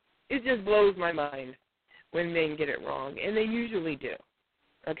 it just blows my mind when men get it wrong, and they usually do.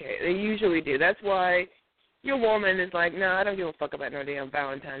 Okay, they usually do. That's why your woman is like, no, I don't give a fuck about no damn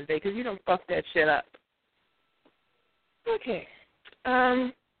Valentine's Day because you don't fuck that shit up. Okay.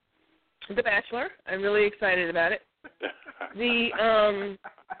 The Bachelor. I'm really excited about it.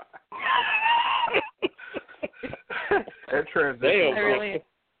 That transition. I'm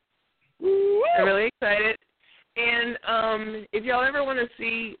really excited. And if y'all ever want to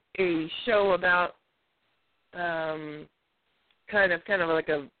see a show about kind of like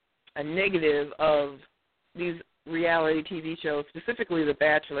a negative of these reality TV shows, specifically The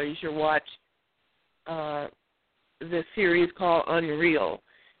Bachelor, you should watch this series called Unreal.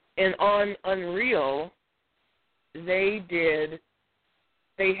 And on Unreal, they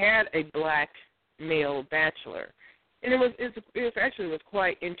had a black male bachelor, and it actually was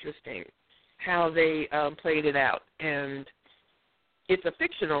quite interesting how they played it out. And it's a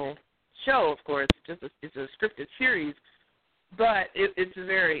fictional show, of course, it's a scripted series, but it's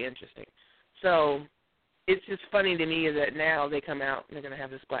very interesting. So it's just funny to me that now they come out and they're going to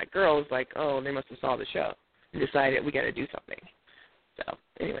have this black girl. It's like, oh, they must have saw the show and decided we got to do something. So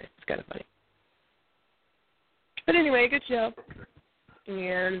anyway, it's kind of funny. But anyway, good show.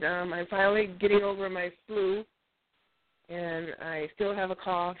 And I'm finally getting over my flu, and I still have a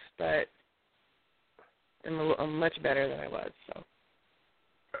cough, but I'm much better than I was. So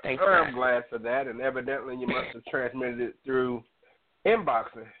thanks. I'm glad for that, and evidently you must have transmitted it through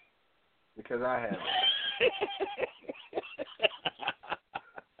inboxing because I haven't.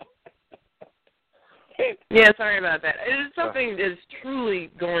 Yeah, sorry about that. It's something that's truly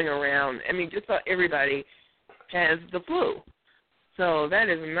going around. I mean, just about everybody has the flu. So that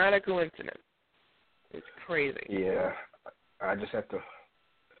is not a coincidence. It's crazy. Yeah, I just have to.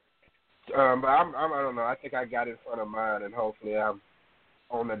 But I don't know. I think I got in front of mine, and hopefully I'm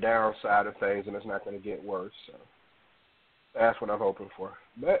on the downside of things, and it's not going to get worse. So that's what I'm hoping for.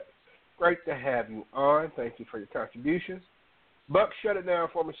 But great to have you on. Thank you for your contributions. Buck, shut it down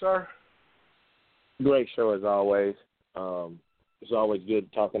for me, sir. Great show as always. It's always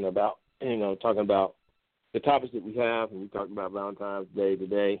good talking about the topics that we have, and we talked about Valentine's Day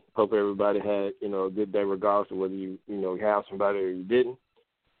today. Hope everybody had, a good day regardless of whether you have somebody or you didn't.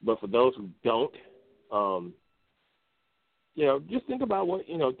 But for those who don't, just think about where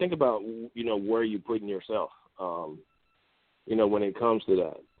you're putting yourself, when it comes to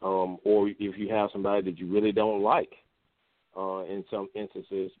that. Or if you have somebody that you really don't like, in some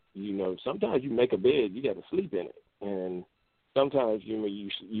instances, sometimes you make a bed, you got to sleep in it. And sometimes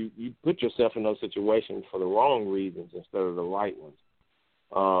you put yourself in those situations for the wrong reasons instead of the right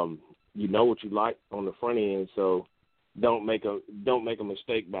ones. You know what you like on the front end, so don't make a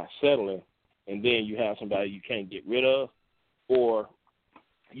mistake by settling, and then you have somebody you can't get rid of, or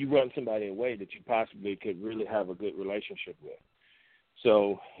you run somebody away that you possibly could really have a good relationship with.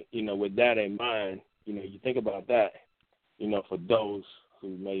 So, with that in mind, you think about that. for those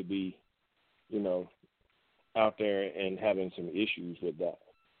who may be, out there and having some issues with that.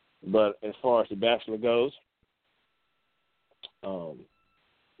 But as far as The Bachelor goes,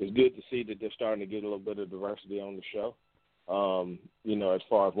 it's good to see that they're starting to get a little bit of diversity on the show. As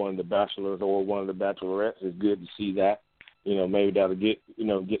far as one of the bachelors or one of the bachelorettes, it's good to see that. Maybe that'll get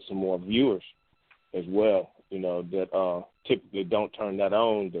some more viewers as well, that typically don't turn that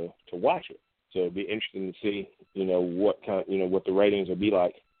on to watch it. So it'll be interesting to see, what the ratings will be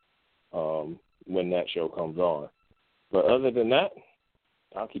like when that show comes on. But other than that,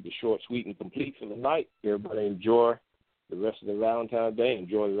 I'll keep it short, sweet, and complete for the night. Everybody enjoy the rest of the Valentine's Day,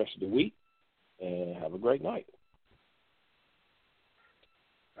 enjoy the rest of the week, and have a great night.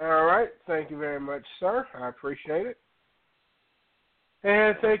 All right. Thank you very much, sir. I appreciate it.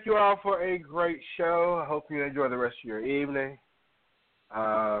 And thank you all for a great show. I hope you enjoy the rest of your evening.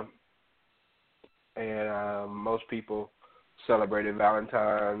 Most people celebrated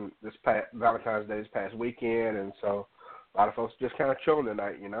Valentine's Day this past weekend, and so a lot of folks just kind of chilling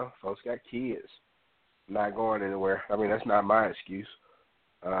tonight, Folks got kids, not going anywhere. I mean, that's not my excuse.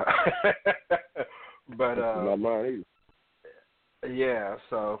 But not mine either. Yeah,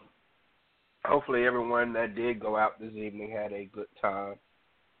 so hopefully everyone that did go out this evening had a good time.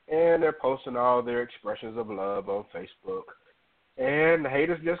 And they're posting all their expressions of love on Facebook. And the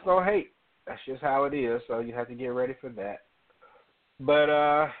haters just gonna hate. That's just how it is, so you have to get ready for that. But,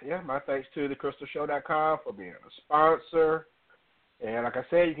 my thanks to thecrystalshow.com for being a sponsor. And like I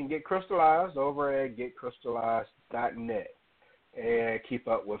said, you can get crystallized over at getcrystallized.net and keep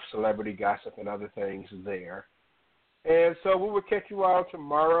up with celebrity gossip and other things there. And so we will catch you all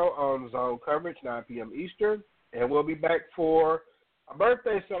tomorrow on Zone Coverage, 9 p.m. Eastern. And we'll be back for a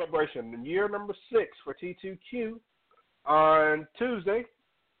birthday celebration, in year number 6 for T2Q on Tuesday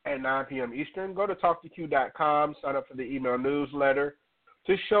at 9 p.m. Eastern. Go to TalkToQ.com, sign up for the email newsletter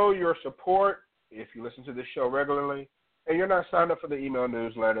to show your support if you listen to this show regularly. And you're not signed up for the email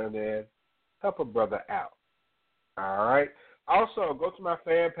newsletter, then help a brother out. All right. Also, go to my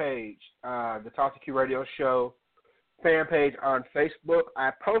fan page, the Talk to Q Radio Show fan page on Facebook. I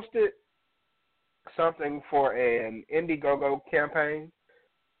posted something for an Indiegogo campaign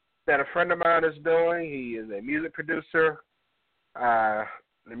that a friend of mine is doing. He is a music producer.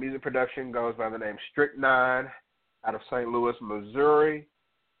 The music production goes by the name Strict 9 out of St. Louis, Missouri.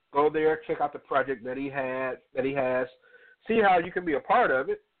 Go there, check out the project that he has. See how you can be a part of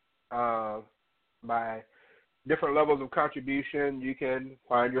it. By different levels of contribution, you can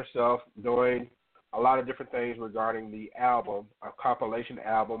find yourself doing a lot of different things regarding the album, a compilation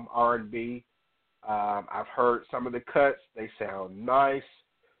album, R&B. I've heard some of the cuts. They sound nice.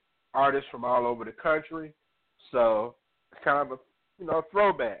 Artists from all over the country. So it's kind of a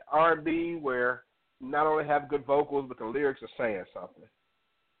throwback. R&B where you not only have good vocals, but the lyrics are saying something.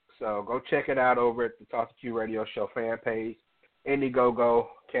 So go check it out over at the Talk to Q Radio Show fan page, Indiegogo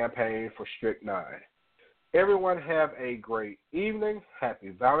campaign for Strict 9. Everyone have a great evening. Happy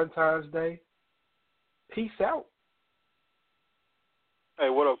Valentine's Day. Peace out. Hey,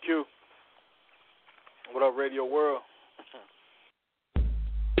 what up, Q? What up, Radio World?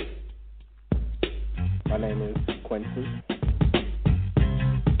 My name is Quincy.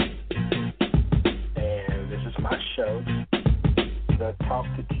 And this is my show, the Talk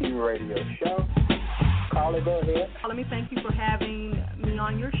to Q Radio Show. Carly, go ahead. Let me thank you for having me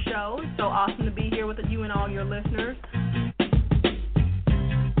on your show. It's so awesome to be here with you and all your listeners.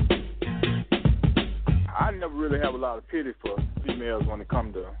 I never really have a lot of pity for females when it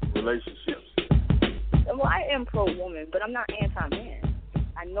comes to relationships. Well, I am pro-woman, but I'm not anti-man.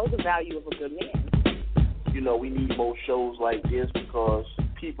 I know the value of a good man. We need more shows like this because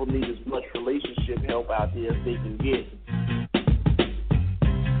people need as much relationship help out there as they can get.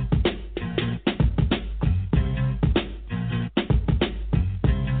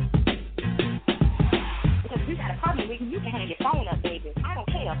 Because you got a partner, you can hang your phone up, baby. I don't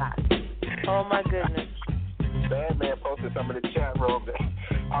care about it. Oh, my goodness. Bad man posted some of the chat room that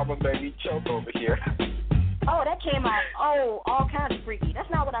almost made me choke over here. Oh, that came out, all kinds of freaky. That's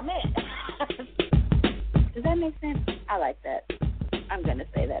not what I meant. Does that make sense? I like that. I'm going to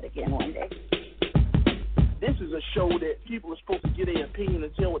say that again one day. This is a show that people are supposed to get their opinion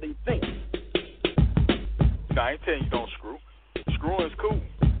and tell what they think. No, I ain't telling you don't screw. Screwing's cool.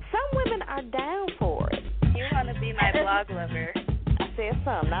 Some women are down for it. You want to be my blog lover. I said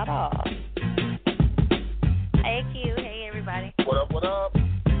some, not all. Hey, Q. Hey, everybody. What up, what up?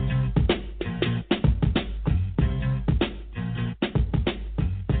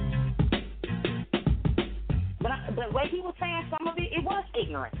 But the way he was saying some of it, it was ignorant.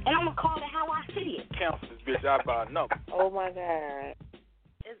 ignorant, and I'm gonna call it how I see it. Cancel this bitch out by a number. Oh my God.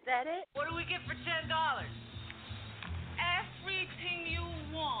 Is that it? What do we get for $10? Everything you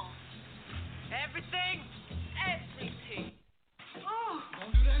want. Everything.